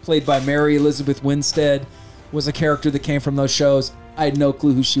 played by Mary Elizabeth Winstead, was a character that came from those shows. I had no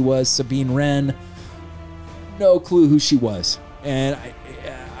clue who she was. Sabine Wren, no clue who she was. And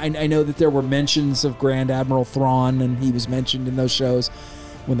I know that there were mentions of Grand Admiral Thrawn, and he was mentioned in those shows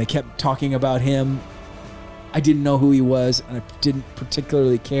when they kept talking about him. I didn't know who he was, and I didn't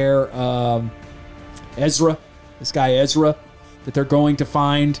particularly care. Ezra, this guy Ezra, that they're going to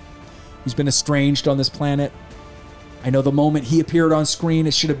find, who's been estranged on this planet. I know the moment he appeared on screen,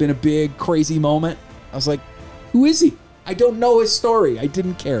 it should have been a big, crazy moment. I was like, who is he? I don't know his story. I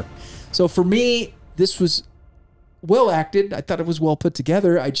didn't care. So for me, this was well acted. I thought it was well put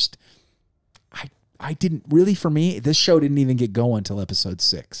together. I didn't really, for me, this show didn't even get going until episode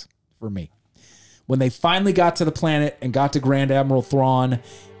 6 for me. When they finally got to the planet and got to Grand Admiral Thrawn,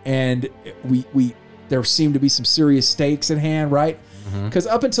 and there seemed to be some serious stakes at hand, right? Because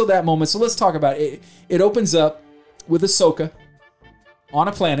up until that moment, so let's talk about it. It opens up with Ahsoka on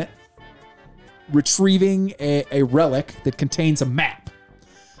a planet retrieving a relic that contains a map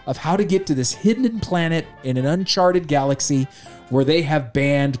of how to get to this hidden planet in an uncharted galaxy where they have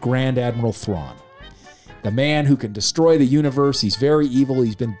banned Grand Admiral Thrawn. The man who can destroy the universe. He's very evil.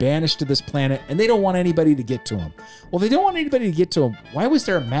 He's been banished to this planet, and they don't want anybody to get to him. Well, they don't want anybody to get to him. Why was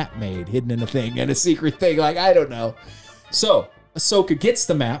there a map made hidden in a thing and a secret thing? Like, I don't know. So Ahsoka gets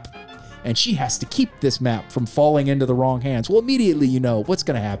the map, and she has to keep this map from falling into the wrong hands. Well, immediately you know what's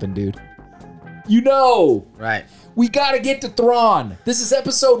going to happen, dude. You know. Right. We got to get to Thrawn. This is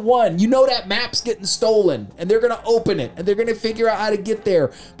episode 1. You know that map's getting stolen, and they're going to open it, and they're going to figure out how to get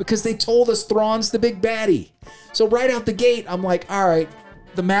there because they told us Thrawn's the big baddie. So right out the gate, I'm like, all right,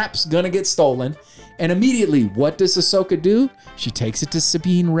 the map's going to get stolen. And immediately, what does Ahsoka do? She takes it to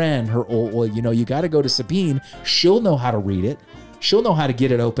Sabine Wren, her old, well, you know, you got to go to Sabine. She'll know how to read it. She'll know how to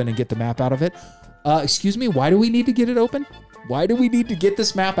get it open and get the map out of it. Excuse me, why do we need to get it open? Why do we need to get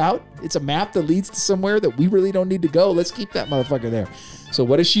this map out? It's a map that leads to somewhere that we really don't need to go. Let's keep that motherfucker there. So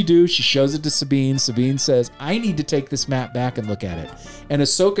what does she do? She shows it to Sabine. Sabine says, I need to take this map back and look at it. And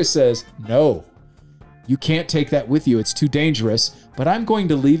Ahsoka says, no, you can't take that with you. It's too dangerous. But I'm going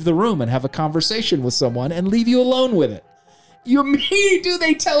to leave the room and have a conversation with someone and leave you alone with it. You mean, dude,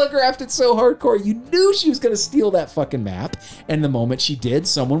 they telegraphed it so hardcore. You knew she was going to steal that fucking map. And the moment she did,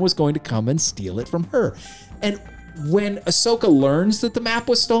 someone was going to come and steal it from her. And when Ahsoka learns that the map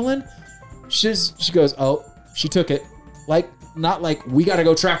was stolen, she goes, oh, she took it. Like, not like we got to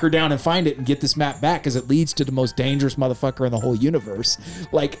go track her down and find it and get this map back because it leads to the most dangerous motherfucker in the whole universe.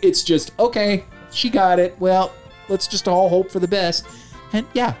 Like, it's just, okay, she got it. Well, let's just all hope for the best. And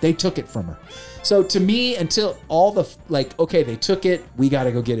yeah, they took it from her. So to me, until all the, like, okay, they took it, we got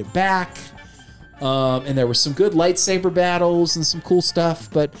to go get it back. And there were some good lightsaber battles and some cool stuff,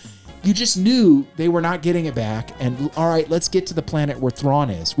 but you just knew they were not getting it back. And all right, let's get to the planet where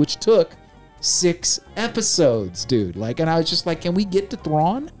Thrawn is, which took 6 episodes, dude. Like, and I was just like, can we get to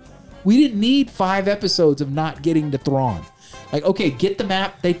Thrawn? We didn't need 5 episodes of not getting to Thrawn. Like, okay, get the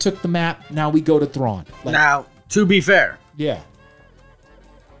map. They took the map. Now we go to Thrawn. Like, now, to be fair. Yeah.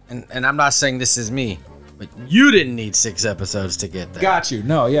 And I'm not saying this is me, but you didn't need 6 episodes to get there. Got you.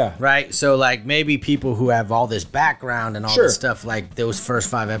 No, yeah. Right? So, like, maybe people who have all this background and all Sure. this stuff, like, those first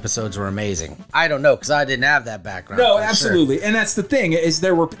 5 episodes were amazing. I don't know, because I didn't have that background. No, for absolutely. sure. And that's the thing, is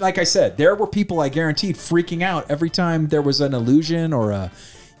there were, like I said, there were people I guaranteed freaking out every time there was an illusion or a,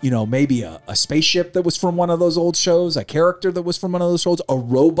 you know, maybe a spaceship that was from one of those old shows, a character that was from one of those shows, a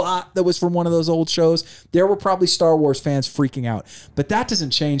robot that was from one of those old shows. There were probably Star Wars fans freaking out. But that doesn't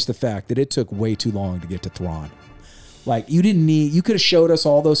change the fact that it took way too long to get to Thrawn. Like, you could have showed us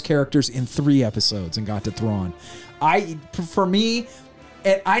all those characters in 3 episodes and got to Thrawn. For me,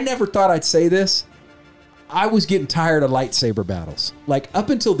 and I never thought I'd say this, I was getting tired of lightsaber battles. Like,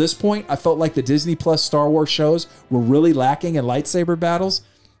 up until this point, I felt like the Disney Plus Star Wars shows were really lacking in lightsaber battles.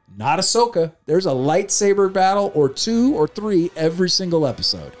 Not Ahsoka. There's a lightsaber battle or 2 or 3 every single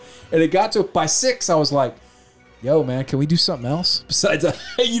episode. And it got to, by 6, I was like, yo, man, can we do something else? Besides,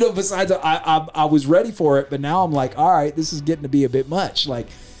 I was ready for it, but now I'm like, all right, this is getting to be a bit much. Like,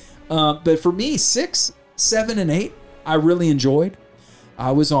 but for me, 6, 7, and 8, I really enjoyed.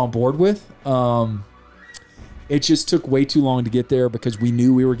 I was on board with. It just took way too long to get there because we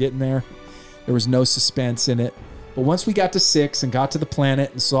knew we were getting there. There was no suspense in it. But once we got to 6 and got to the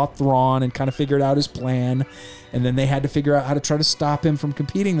planet and saw Thrawn and kind of figured out his plan, and then they had to figure out how to try to stop him from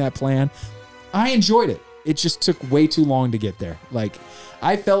completing that plan, I enjoyed it. It just took way too long to get there. Like,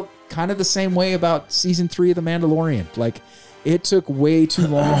 I felt kind of the same way about season 3 of The Mandalorian. Like, it took way too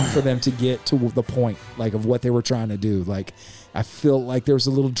long for them to get to the point, like, of what they were trying to do. Like, I feel like there was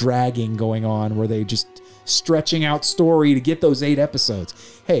a little dragging going on where they just stretching out story to get those 8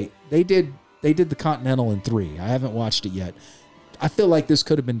 episodes. Hey, they did the Continental in 3. I haven't watched it yet. I feel like this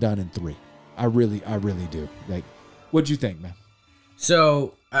could have been done in 3. I really do. Like, what'd you think, man?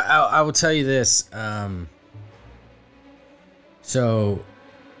 So I will tell you this. So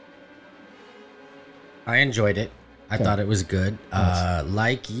I enjoyed it. I thought it was good. Nice.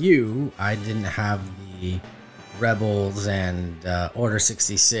 Like you, I didn't have the Rebels and Order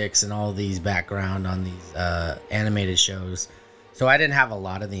 66 and all these background on these animated shows. So I didn't have a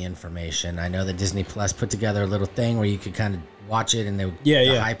lot of the information. I know that Disney Plus put together a little thing where you could kind of watch it and the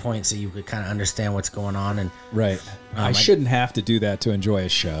high points so you could kind of understand what's going on. And right, I shouldn't have to do that to enjoy a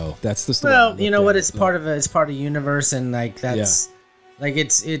show. That's the story. Well, you know what? It's part of it's part of universe, and like that's like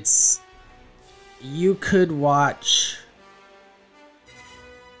it's. You could go watch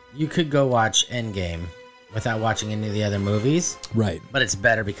Endgame without watching any of the other movies, right? But it's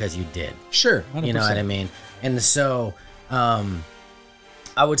better because you did. Sure, 100%. You know what I mean. And so,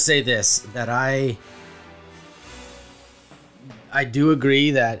 I would say this, that I do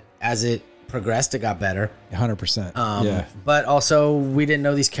agree that as it progressed, it got better. 100%. Yeah. But also, we didn't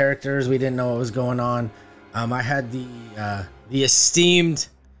know these characters. We didn't know what was going on. I had the esteemed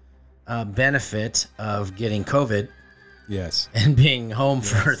benefit of getting COVID. Yes. And being home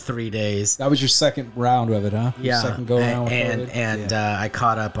for 3 days. That was your second round of it, huh? Yeah. Second go around with COVID? And I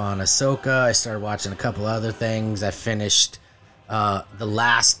caught up on Ahsoka. I started watching a couple other things. I finished the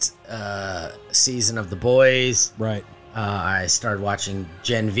last season of The Boys. Right. I started watching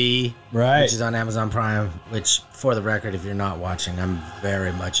Gen V, right, which is on Amazon Prime, which, for the record, if you're not watching, I'm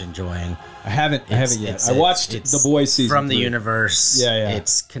very much enjoying. I haven't yet. I watched The Boys season from 3. The universe. Yeah.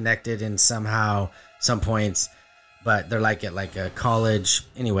 It's connected in some points, but they're like at like a college.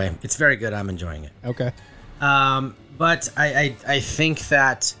 Anyway, it's very good. I'm enjoying it. Okay. But I think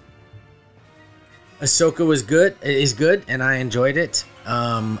that Ahsoka is good, and I enjoyed it.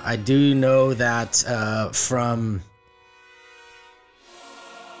 I do know that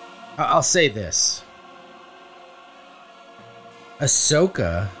I'll say this.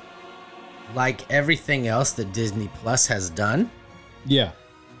 Ahsoka, like everything else that Disney Plus has done,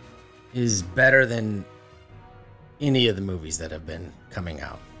 is better than any of the movies that have been coming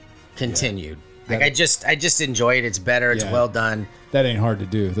out. Continued. Yeah. Like I just enjoy it. It's better. It's well done. That ain't hard to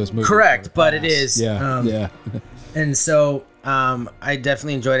do. Those movies. Correct, but it is. Yeah. And so I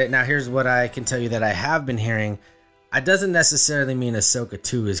definitely enjoyed it. Now here's what I can tell you that I have been hearing. It doesn't necessarily mean Ahsoka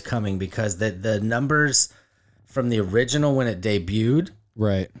 2 is coming, because the numbers from the original when it debuted,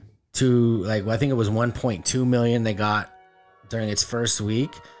 right, to I think it was 1.2 million they got during its first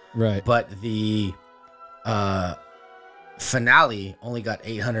week, right, but the finale only got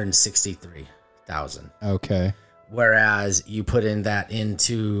 863,000. Okay. Whereas you put in that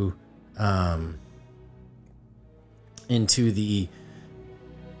into the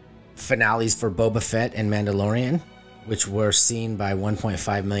finales for Boba Fett and Mandalorian, which were seen by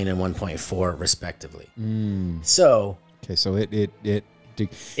 1.5 million and 1.4 respectively. So okay, so it's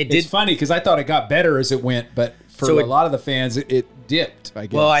did funny because I thought it got better as it went, but for a lot of the fans, it dipped. I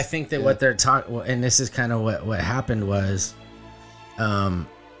guess. Well, I think that what they're talking, and this is kind of what happened was,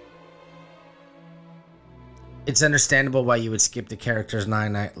 it's understandable why you would skip the character's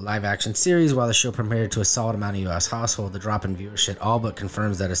 9 live action series while the show premiered to a solid amount of U.S. household. The drop in viewership all but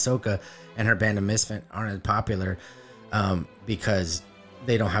confirms that Ahsoka and her band of misfits aren't as popular because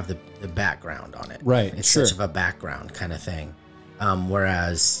they don't have the background on it. Right. It's such of a background kind of thing.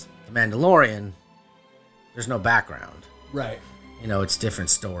 Whereas The Mandalorian, there's no background. Right. You know, it's different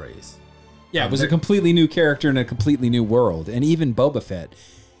stories. Yeah, it was a completely new character in a completely new world. And even Boba Fett.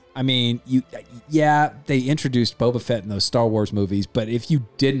 I mean, they introduced Boba Fett in those Star Wars movies, but if you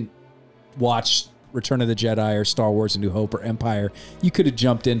didn't watch Return of the Jedi or Star Wars A New Hope or Empire, you could have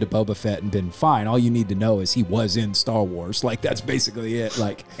jumped into Boba Fett and been fine. All you need to know is he was in Star Wars. Like, that's basically it.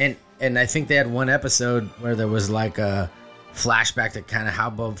 Like, and I think they had one episode where there was like a flashback to kind of how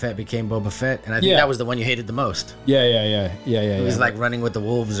Boba Fett became Boba Fett, and I think that was the one you hated the most. Yeah. It was like running with the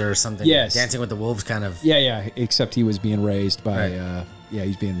wolves or something. Yes. Dancing with the wolves, kind of. Yeah. Except he was being raised by.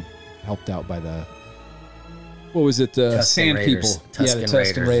 He's being helped out by the. What was it? The Sand Raiders. People. The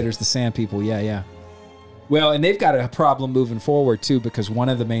Tusken Raiders, the Sand People. Yeah. Well, and they've got a problem moving forward too because one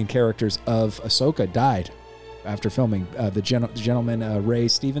of the main characters of Ahsoka died after filming. The gentleman Ray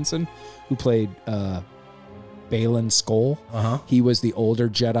Stevenson, who played Balin Skoll. He was the older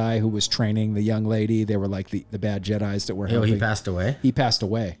Jedi who was training the young lady. They were like the bad Jedis that were helping. He passed away? He passed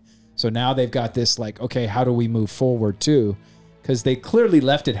away. So now they've got this like, okay, how do we move forward too? Because they clearly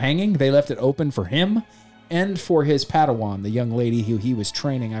left it hanging. They left it open for him and for his Padawan, the young lady who he was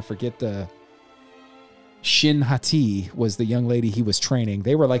training. I forget the... Shin Hati was the young lady he was training.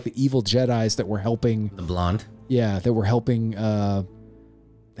 They were like the evil Jedis that were helping... The blonde? Yeah, that were helping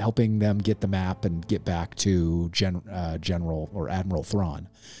them get the map and get back to General or Admiral Thrawn.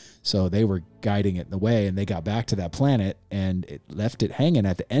 So they were guiding it in the way, and they got back to that planet, and it left it hanging.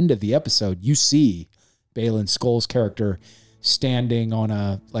 At the end of the episode, you see Balin Skoll's character standing on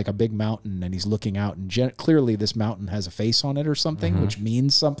a big mountain, and he's looking out, and clearly this mountain has a face on it or something, which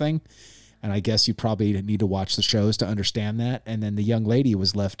means something. And I guess you probably need to watch the shows to understand that. And then the young lady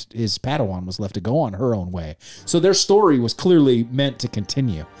was left, his Padawan was left to go on her own way. So their story was clearly meant to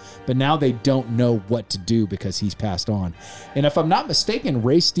continue. But now they don't know what to do because he's passed on. And if I'm not mistaken,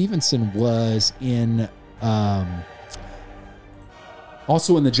 Ray Stevenson was in,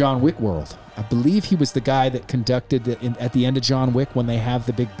 also in the John Wick world. I believe he was the guy that conducted at the end of John Wick when they have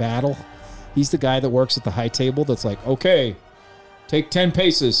the big battle. He's the guy that works at the high table that's like, okay, take 10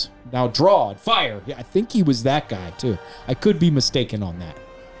 paces. Now draw and fire. Yeah, I think he was that guy too. I could be mistaken on that.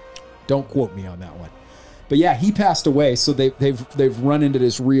 Don't quote me on that one. But yeah, he passed away. So they've run into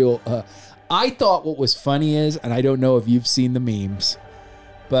this real. I thought what was funny is, and I don't know if you've seen the memes,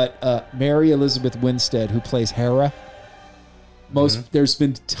 but Mary Elizabeth Winstead, who plays Hera, there's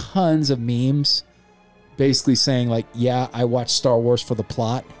been tons of memes, basically saying like, yeah, I watched Star Wars for the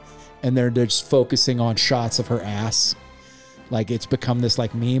plot, and they're just focusing on shots of her ass. Like it's become this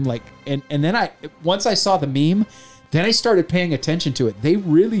like meme, like, and then once I saw the meme, then I started paying attention to it. They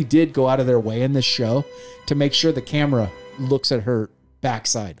really did go out of their way in this show to make sure the camera looks at her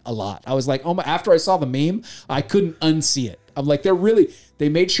backside a lot. I was like, oh my, after I saw the meme, I couldn't unsee it. I'm like, they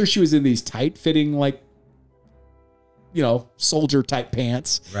made sure she was in these tight fitting, like, soldier type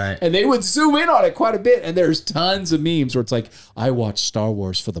pants. Right. And they would zoom in on it quite a bit. And there's tons of memes where it's like, I watched Star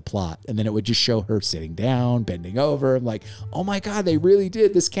Wars for the plot. And then it would just show her sitting down, bending over. I'm like, oh my God, they really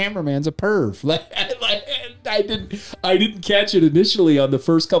did. This cameraman's a perv. Like I didn't catch it initially on the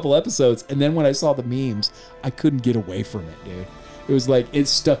first couple episodes. And then when I saw the memes, I couldn't get away from it, dude. It was like, it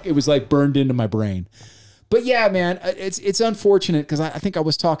stuck. It was like burned into my brain. But yeah, man, it's unfortunate because I think I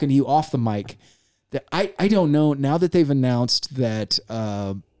was talking to you off the mic. That I don't know, now that they've announced that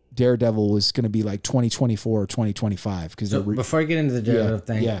Daredevil is going to be like 2024 or 2025. Before I get into the Daredevil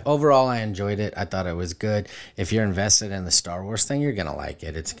thing, overall I enjoyed it. I thought it was good. If you're invested in the Star Wars thing, you're going to like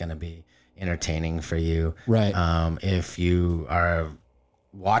it. It's going to be entertaining for you. Right. If you are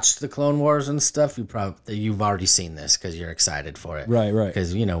watched the Clone Wars and stuff, you've already seen this because you're excited for it. Right.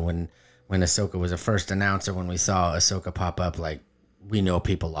 Because, when Ahsoka was a first announcer, when we saw Ahsoka pop up, like, we know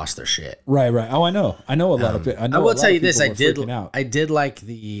people lost their shit. Right. Oh, I know a lot of it. I will tell you this. I did like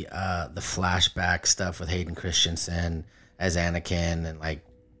the flashback stuff with Hayden Christensen as Anakin and like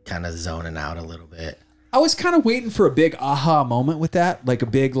kind of zoning out a little bit. I was kind of waiting for a big aha moment with that, like a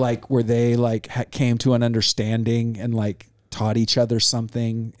big like where they like came to an understanding and like taught each other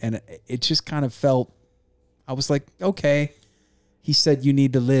something, and it just kind of felt. I was like, okay. He said, you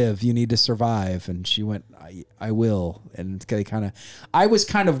need to live, you need to survive. And she went, I will. And they I was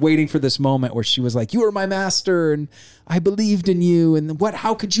kind of waiting for this moment where she was like, you are my master and I believed in you. And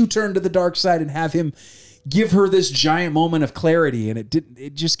how could you turn to the dark side and have him give her this giant moment of clarity? And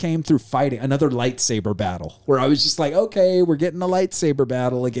it just came through fighting another lightsaber battle where I was just like, okay, we're getting a lightsaber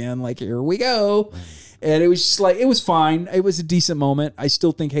battle again. Like, here we go. And it was just like, it was fine. It was a decent moment. I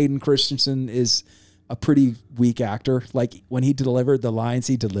still think Hayden Christensen is a pretty weak actor. Like when he delivered the lines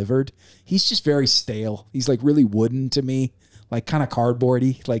he delivered, he's just very stale. He's like really wooden to me, like kind of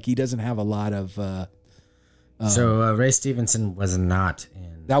cardboardy. Like he doesn't have a lot of. So Ray Stevenson was not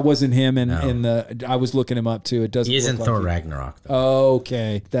in. That wasn't him in the. I was looking him up too. It doesn't. He's in like Thor Ragnarok.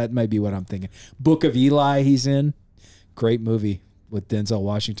 Okay, that might be what I'm thinking. Book of Eli. He's in. Great movie with Denzel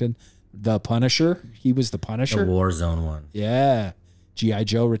Washington. The Punisher. He was the Punisher. The Warzone one. Yeah. G.I.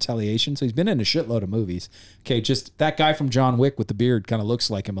 Joe Retaliation. So he's been in a shitload of movies. Okay, just that guy from John Wick with the beard kind of looks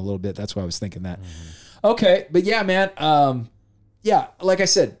like him a little bit. That's why I was thinking that. Okay, but yeah, man. Yeah, like I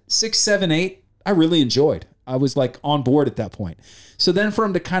said, 6, 7, 8, I really enjoyed. I was like on board at that point. So then for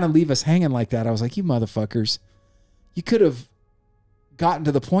him to kind of leave us hanging like that, I was like, you motherfuckers, you could have gotten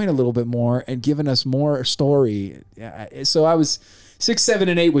to the point a little bit more and given us more story. Yeah, so I was 6, 7,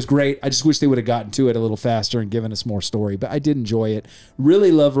 and 8 was great. I just wish they would have gotten to it a little faster and given us more story. But I did enjoy it.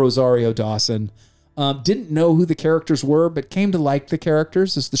 Really love Rosario Dawson. Didn't know who the characters were, but came to like the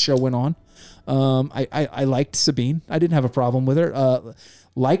characters as the show went on. I liked Sabine. I didn't have a problem with her.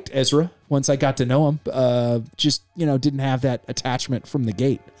 Liked Ezra once I got to know him. Just, didn't have that attachment from the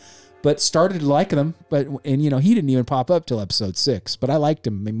gate. But started to like them. And he didn't even pop up till episode 6. But I liked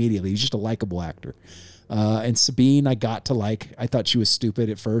him immediately. He's just a likable actor. And Sabine, I got to like. I thought she was stupid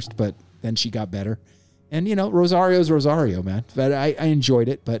at first, but then she got better. And Rosario's Rosario, man. But I enjoyed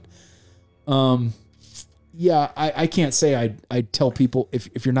it. But yeah, I can't say I'd tell people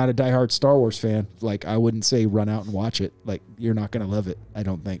if you're not a diehard Star Wars fan, like I wouldn't say run out and watch it. Like you're not gonna love it. I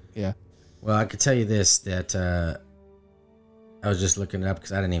don't think. Yeah. Well, I could tell you this that I was just looking it up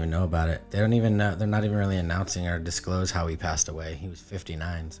because I didn't even know about it. They don't even know. They're not even really announcing or disclose how he passed away. He was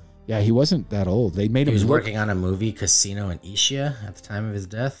 59. So. Yeah, he wasn't that old. They made him. He was working on a movie, Casino in Ischia, at the time of his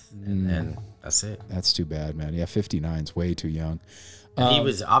death, and then that's it. That's too bad, man. Yeah, 59's way too young. And he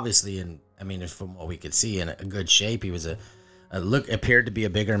was obviously from what we could see, in a good shape. He was appeared to be a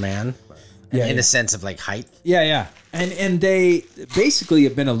bigger man, in the sense of like height. Yeah. And they basically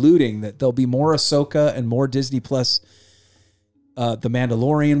have been alluding that there'll be more Ahsoka and more Disney Plus, the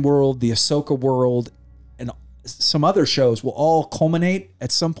Mandalorian world, the Ahsoka world, and some other shows will all culminate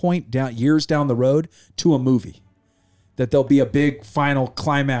at some point years down the road to a movie. That there'll be a big final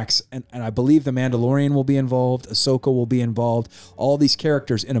climax, and I believe the Mandalorian will be involved, Ahsoka will be involved, all these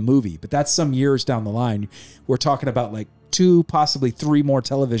characters in a movie. But that's some years down the line. We're talking about like 2, possibly 3 more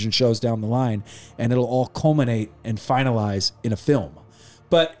television shows down the line, and it'll all culminate and finalize in a film.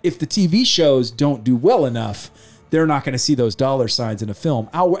 But if the TV shows don't do well enough, they're not going to see those dollar signs in a film.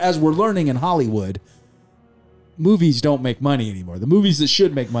 As we're learning in Hollywood, movies don't make money anymore. The movies that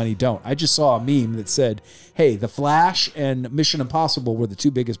should make money don't. I just saw a meme that said, hey, The Flash and Mission Impossible were the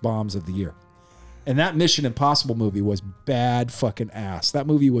 2 biggest bombs of the year. And that Mission Impossible movie was bad fucking ass. That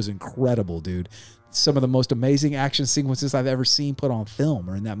movie was incredible, dude. Some of the most amazing action sequences I've ever seen put on film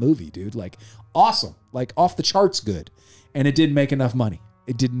are in that movie, dude. Like, awesome. Like, off the charts good. And it didn't make enough money.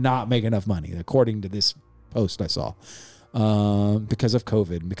 It did not make enough money, according to this post I saw. Because of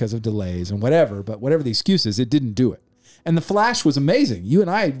COVID, because of delays and whatever, but whatever the excuse is, it didn't do it. And The Flash was amazing. You and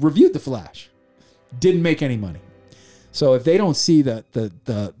I reviewed The Flash. Didn't make any money. So if they don't see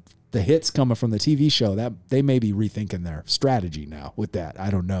the hits coming from the TV show, that they may be rethinking their strategy now with that. I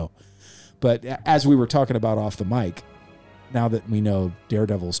don't know. But as we were talking about off the mic, now that we know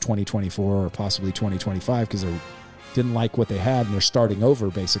Daredevil's 2024 or possibly 2025 because they didn't like what they had and they're starting over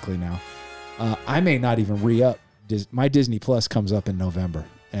basically now, I may not even re-up. My Disney Plus comes up in November,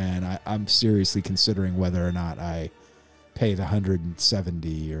 and I'm seriously considering whether or not I pay the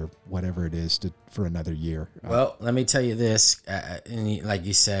 $170 or whatever it is for another year. Well, let me tell you this. Like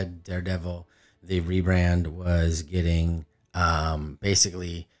you said, Daredevil, the rebrand was getting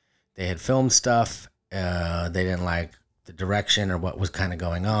basically they had filmed stuff. They didn't like the direction or what was kind of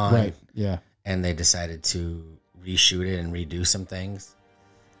going on. Right, yeah. And they decided to reshoot it and redo some things.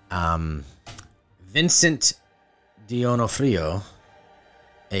 Vincent D'Onofrio,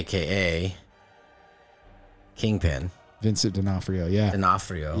 a.k.a. Kingpin. Vincent D'Onofrio, yeah.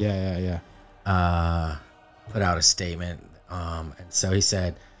 D'Onofrio. Yeah. Put out a statement. And so he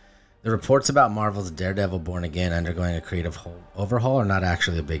said, the reports about Marvel's Daredevil Born Again undergoing a creative overhaul are not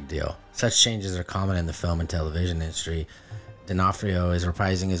actually a big deal. Such changes are common in the film and television industry. D'Onofrio is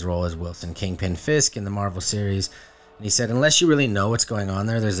reprising his role as Wilson Kingpin Fisk in the Marvel series. And he said, unless you really know what's going on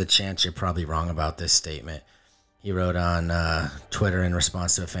there's a chance you're probably wrong about this statement. He wrote on Twitter in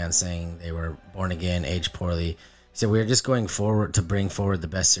response to a fan saying they were born again, aged poorly. He said, we're just going forward to bring forward the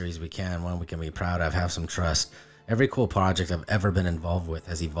best series we can, one we can be proud of, have some trust. Every cool project I've ever been involved with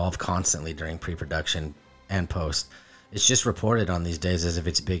has evolved constantly during pre-production and post. It's just reported on these days as if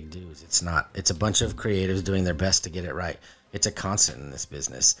it's big news. It's not. It's a bunch of creatives doing their best to get it right. It's a constant in this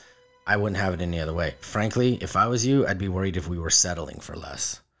business. I wouldn't have it any other way. Frankly, if I was you, I'd be worried if we were settling for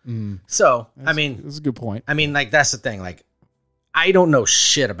less. So, that's a good point. I mean, like, that's the thing. Like, I don't know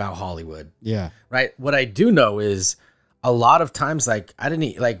shit about Hollywood. Yeah. Right. What I do know is a lot of times, like, I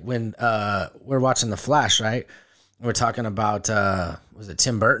didn't like when we're watching The Flash, right? We're talking about, was it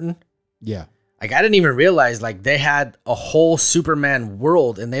Tim Burton? Yeah. Like, I didn't even realize, like, they had a whole Superman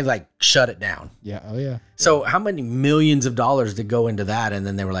world and they, like, shut it down. Yeah. Oh, yeah. So how many millions of dollars did go into that? And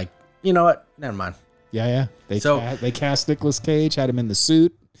then they were like, you know what? Never mind. Yeah. So- They cast Nicolas Cage, had him in the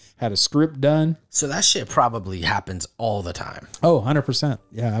suit, had a script done. So that shit probably happens all the time. Oh, 100%.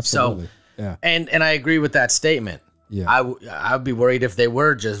 Yeah, absolutely. Yeah. And I agree with that statement. Yeah. I would be worried if they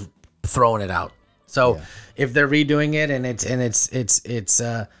were just throwing it out. So Yeah. if they're redoing it and it's it's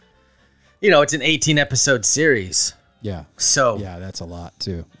an 18 episode series. Yeah. So Yeah, that's a lot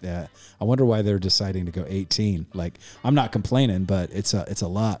too. Yeah. I wonder why they're deciding to go 18. Like, I'm not complaining, but it's a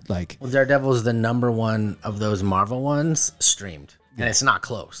lot. Like, well, Daredevil is the number one of those Marvel ones streamed, and it's not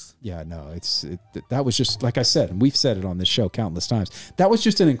close. yeah, no, that was just, like I said, and we've said it on this show countless times. That was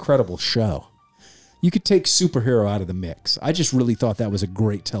just an incredible show. You could take superhero out of the mix. I just really thought that was a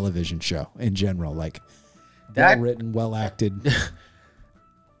great television show in general. Like, well written, well acted.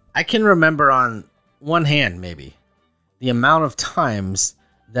 I can remember on one hand, maybe, the amount of times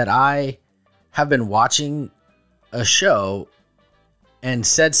that I have been watching a show and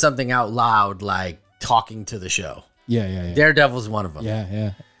said something out loud, like talking to the show. Yeah. Daredevil's one of them.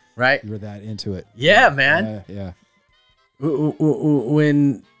 Yeah. Right? You were that into it. Yeah, man. Yeah.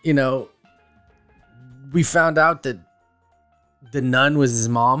 When, we found out that the nun was his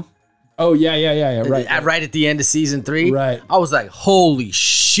mom. Oh, yeah. Right. Right at the end of season 3. Right. I was like, holy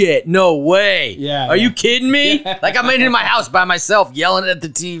shit, no way. Yeah. Are you kidding me? Like, I'm in my house by myself yelling at the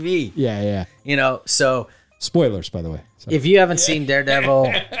TV. Yeah. So Spoilers, by the way. So. if you haven't seen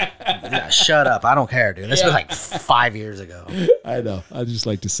Daredevil, shut up. I don't care, dude. This was like 5 years ago. I know. I just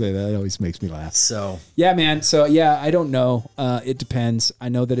like to say that. It always makes me laugh. So, Yeah, man. So, yeah, I don't know. It depends. I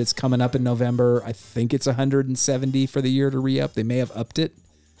know that it's coming up in November. I think it's 170 for the year to re-up. They may have upped it.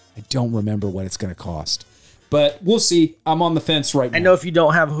 I don't remember what it's going to cost. But we'll see. I'm on the fence right now. I know if you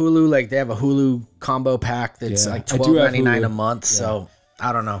don't have Hulu, like they have a Hulu combo pack that's Yeah, like I do have $12.99 a Hulu. month. So,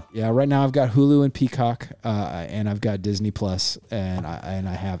 I don't know. Yeah, right now I've got Hulu and Peacock, and I've got Disney Plus, and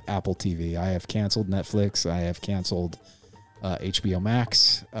I have Apple TV. I have canceled Netflix. I have canceled HBO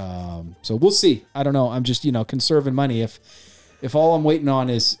Max. So we'll see. I don't know. I'm just conserving money. If all I'm waiting on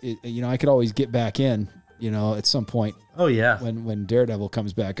is I could always get back in. At some point Oh, yeah. when Daredevil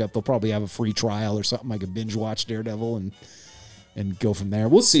comes back up, they'll probably have a free trial or something. I could binge watch Daredevil and go from there.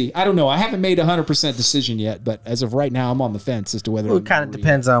 We'll see. I don't know. I haven't made 100% decision yet, but as of right now, I'm on the fence as to whether. Well, it kind of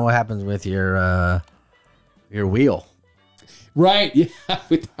depends on what happens with your wheel. Right. Yeah.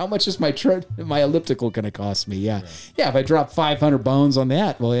 With how much is my elliptical going to cost me? Yeah. If I drop 500 bones on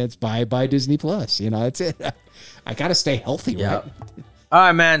that, well, it's buy Disney Plus. That's it. I got to stay healthy, right? All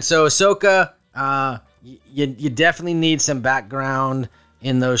right, man. So Ahsoka, you definitely need some background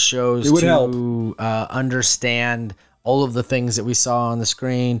in those shows It would to understand all of the things that we saw on the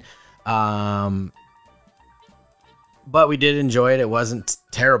screen. But we did enjoy it. It wasn't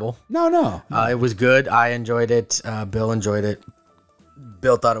terrible. No. It was good. I enjoyed it. Bill enjoyed it.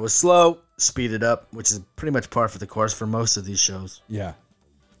 Bill thought it was slow, speeded up, which is pretty much par for the course for most of these shows. Yeah.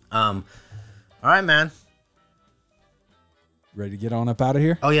 All right, man. Ready to get on up out of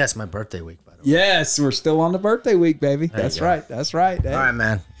here? Oh, yeah, it's my birthday week, by the way. Yes, we're still on the birthday week, baby. That's go. right. That's right. Hey. All right,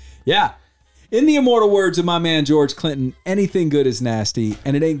 man. Yeah. In the immortal words of my man George Clinton, anything good is nasty,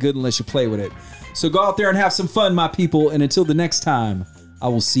 and it ain't good unless you play with it. So go out there and have some fun, my people, and until the next time, I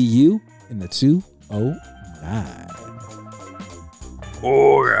will see you in the 209.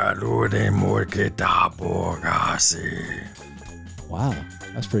 Wow,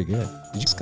 that's pretty good. Did you